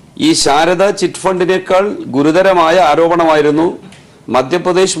 ഈ ശാരദ ചിറ്റ് ഫണ്ടിനേക്കാൾ ഗുരുതരമായ ആരോപണമായിരുന്നു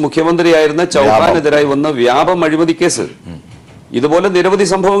മധ്യപ്രദേശ് മുഖ്യമന്ത്രിയായിരുന്ന ചൗഹാനെതിരായി വന്ന വ്യാപം അഴിമതി കേസ്. ഇതുപോലെ നിരവധി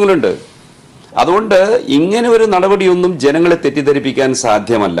സംഭവങ്ങളുണ്ട്. അതുകൊണ്ട് ഇങ്ങനെ ഒരു നടപടിയൊന്നും ജനങ്ങളെ തെറ്റിദ്ധരിപ്പിക്കാൻ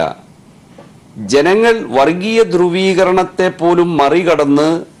സാധ്യമല്ല. ജനങ്ങൾ വർഗീയ ധ്രുവീകരണത്തെ പോലും മറികടന്ന്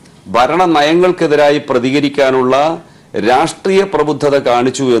ഭരണ നയങ്ങൾക്കെതിരായി പ്രതികരിക്കാനുള്ള രാഷ്ട്രീയ പ്രബുദ്ധത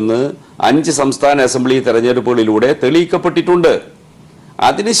കാണിച്ചു എന്ന് 5 സംസ്ഥാന അസംബ്ലി തെരഞ്ഞെടുപ്പുകളിലൂടെ തെളിയിക്കപ്പെട്ടിട്ടുണ്ട്.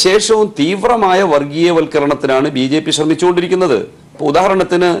 അതിനുശേഷവും തീവ്രമായ വർഗീയവൽക്കരണത്തിനാണ് BJP ശ്രമിച്ചുകൊണ്ടിരിക്കുന്നത്.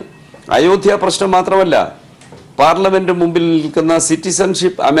 ഉദാഹരണത്തിന് അയോധ്യ പ്രശ്നം മാത്രമല്ല, പാർലമെന്റ് മുമ്പിൽ നിൽക്കുന്ന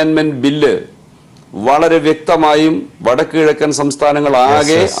സിറ്റിസൺഷിപ്പ് അമെൻമെന്റ് ബില്ല് വളരെ വ്യക്തമായും വടക്കുകിഴക്കൻ സംസ്ഥാനങ്ങൾ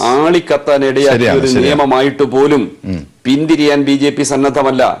ആകെ ആളിക്കത്താൻ ഇടയാക്കിയ ഒരു നിയമമായിട്ട് പോലും പിന്തിരിയാൻ BJP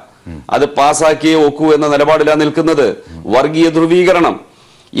സന്നദ്ധമല്ല. അത് പാസാക്കിയേ ഒക്കൂ എന്ന നിലപാടിലാണ് നിൽക്കുന്നത്. വർഗീയ ധ്രുവീകരണം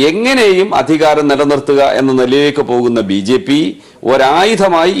എങ്ങനെയും അധികാരം നിലനിർത്തുക എന്ന നിലയിലേക്ക് പോകുന്ന BJP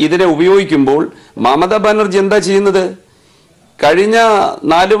ഒരായുധമായി ഇതിനെ ഉപയോഗിക്കുമ്പോൾ മമതാ ബാനർജി എന്താ ചെയ്യുന്നത്? കഴിഞ്ഞ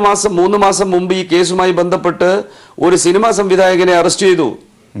 3 മാസം മുമ്പ് ഈ കേസുമായി ബന്ധപ്പെട്ട് ഒരു സിനിമാ സംവിധായകനെ അറസ്റ്റ് ചെയ്തു.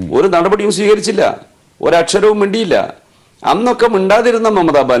 ഒരു നടപടിയും സ്വീകരിച്ചില്ല, ഒരക്ഷരവും മിണ്ടിയില്ല. അന്നൊക്കെ മിണ്ടാതിരുന്ന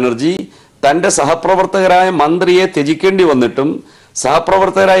മമതാ ബാനർജി തന്റെ സഹപ്രവർത്തകരായ മന്ത്രിയെ ത്യജിക്കേണ്ടി വന്നിട്ടും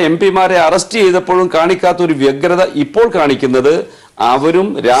സഹപ്രവർത്തകരായ MP-മാരെ അറസ്റ്റ് ചെയ്തപ്പോഴും കാണിക്കാത്ത ഒരു വ്യഗ്രത ഇപ്പോൾ കാണിക്കുന്നത് അവരും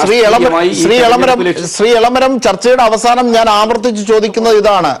ശ്രീ എളമരം ചർച്ചയുടെ അവസാനം ഞാൻ ആവർത്തിച്ച് ചോദിക്കുന്നത്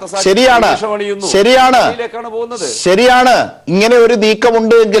ഇതാണ്. ശരിയാണ് ഇങ്ങനെ ഒരു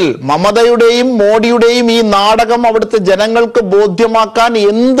നീക്കമുണ്ട് എങ്കിൽ മമതയുടെയും മോഡിയുടെയും ഈ നാടകം അവിടുത്തെ ജനങ്ങൾക്ക് ബോധ്യമാക്കാൻ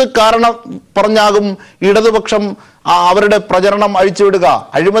എന്ത് കാരണം പറഞ്ഞാകും ഇടതുപക്ഷം അവരുടെ പ്രചരണം അഴിച്ചുവിടുക?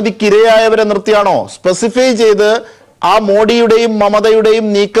 അഴിമതിക്കിരയായവരെ നിർത്തിയാണോ? സ്പെസിഫൈ ചെയ്ത് ആ മോഡിയുടെയും മമതയുടെയും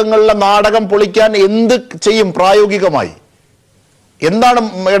നീക്കങ്ങളിലെ നാടകം പൊളിക്കാൻ എന്ത് ചെയ്യും പ്രായോഗികമായി? എന്താണ്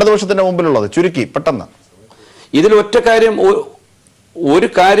ഇടതുപക്ഷത്തിന്റെ മുമ്പിലുള്ളത്? ചുരുക്കി പെട്ടെന്ന്. ഇതിൽ ഒരു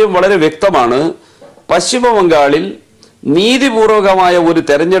കാര്യം വളരെ വ്യക്തമാണ്. പശ്ചിമ ബംഗാളിൽ നീതിപൂർവകമായ ഒരു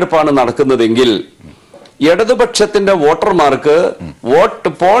തെരഞ്ഞെടുപ്പാണ് നടക്കുന്നതെങ്കിൽ ഇടതുപക്ഷത്തിന്റെ വോട്ടർമാർക്ക്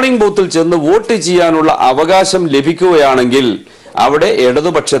പോളിംഗ് ബൂത്തിൽ ചെന്ന് വോട്ട് ചെയ്യാനുള്ള അവകാശം ലഭിക്കുകയാണെങ്കിൽ അവിടെ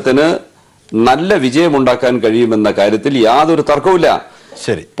ഇടതുപക്ഷത്തിന് നല്ല വിജയമുണ്ടാക്കാൻ കഴിയുമെന്ന കാര്യത്തിൽ യാതൊരു തർക്കവുമില്ല.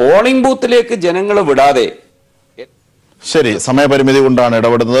 ശരി, പോളിംഗ് ബൂത്തിലേക്ക് ജനങ്ങളെ വിടാതെ. ശരി, സമയപരിമിതി കൊണ്ടാണ്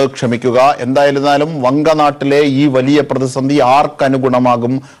ഇടപെടുന്നത്, ക്ഷമിക്കുക. എന്തായിരുന്നാലും വങ്കനാട്ടിലെ ഈ വലിയ പ്രതിസന്ധി ആർക്ക്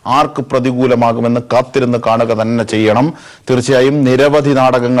അനുഗുണമാകും, ആർക്ക് പ്രതികൂലമാകുമെന്ന് കാത്തിരുന്ന് കാണുക തന്നെ ചെയ്യണം. തീർച്ചയായും നിരവധി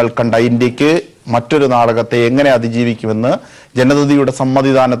നാടകങ്ങൾ കണ്ട ഇന്ത്യക്ക് മറ്റൊരു നാടകത്തെ എങ്ങനെ അതിജീവിക്കുമെന്ന് ജനതയുടെ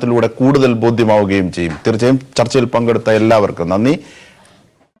സമ്മതിദാനത്തിലൂടെ കൂടുതൽ ബോധ്യമാവുകയും ചെയ്യും. തീർച്ചയായും ചർച്ചയിൽ പങ്കെടുത്ത എല്ലാവർക്കും നന്ദി.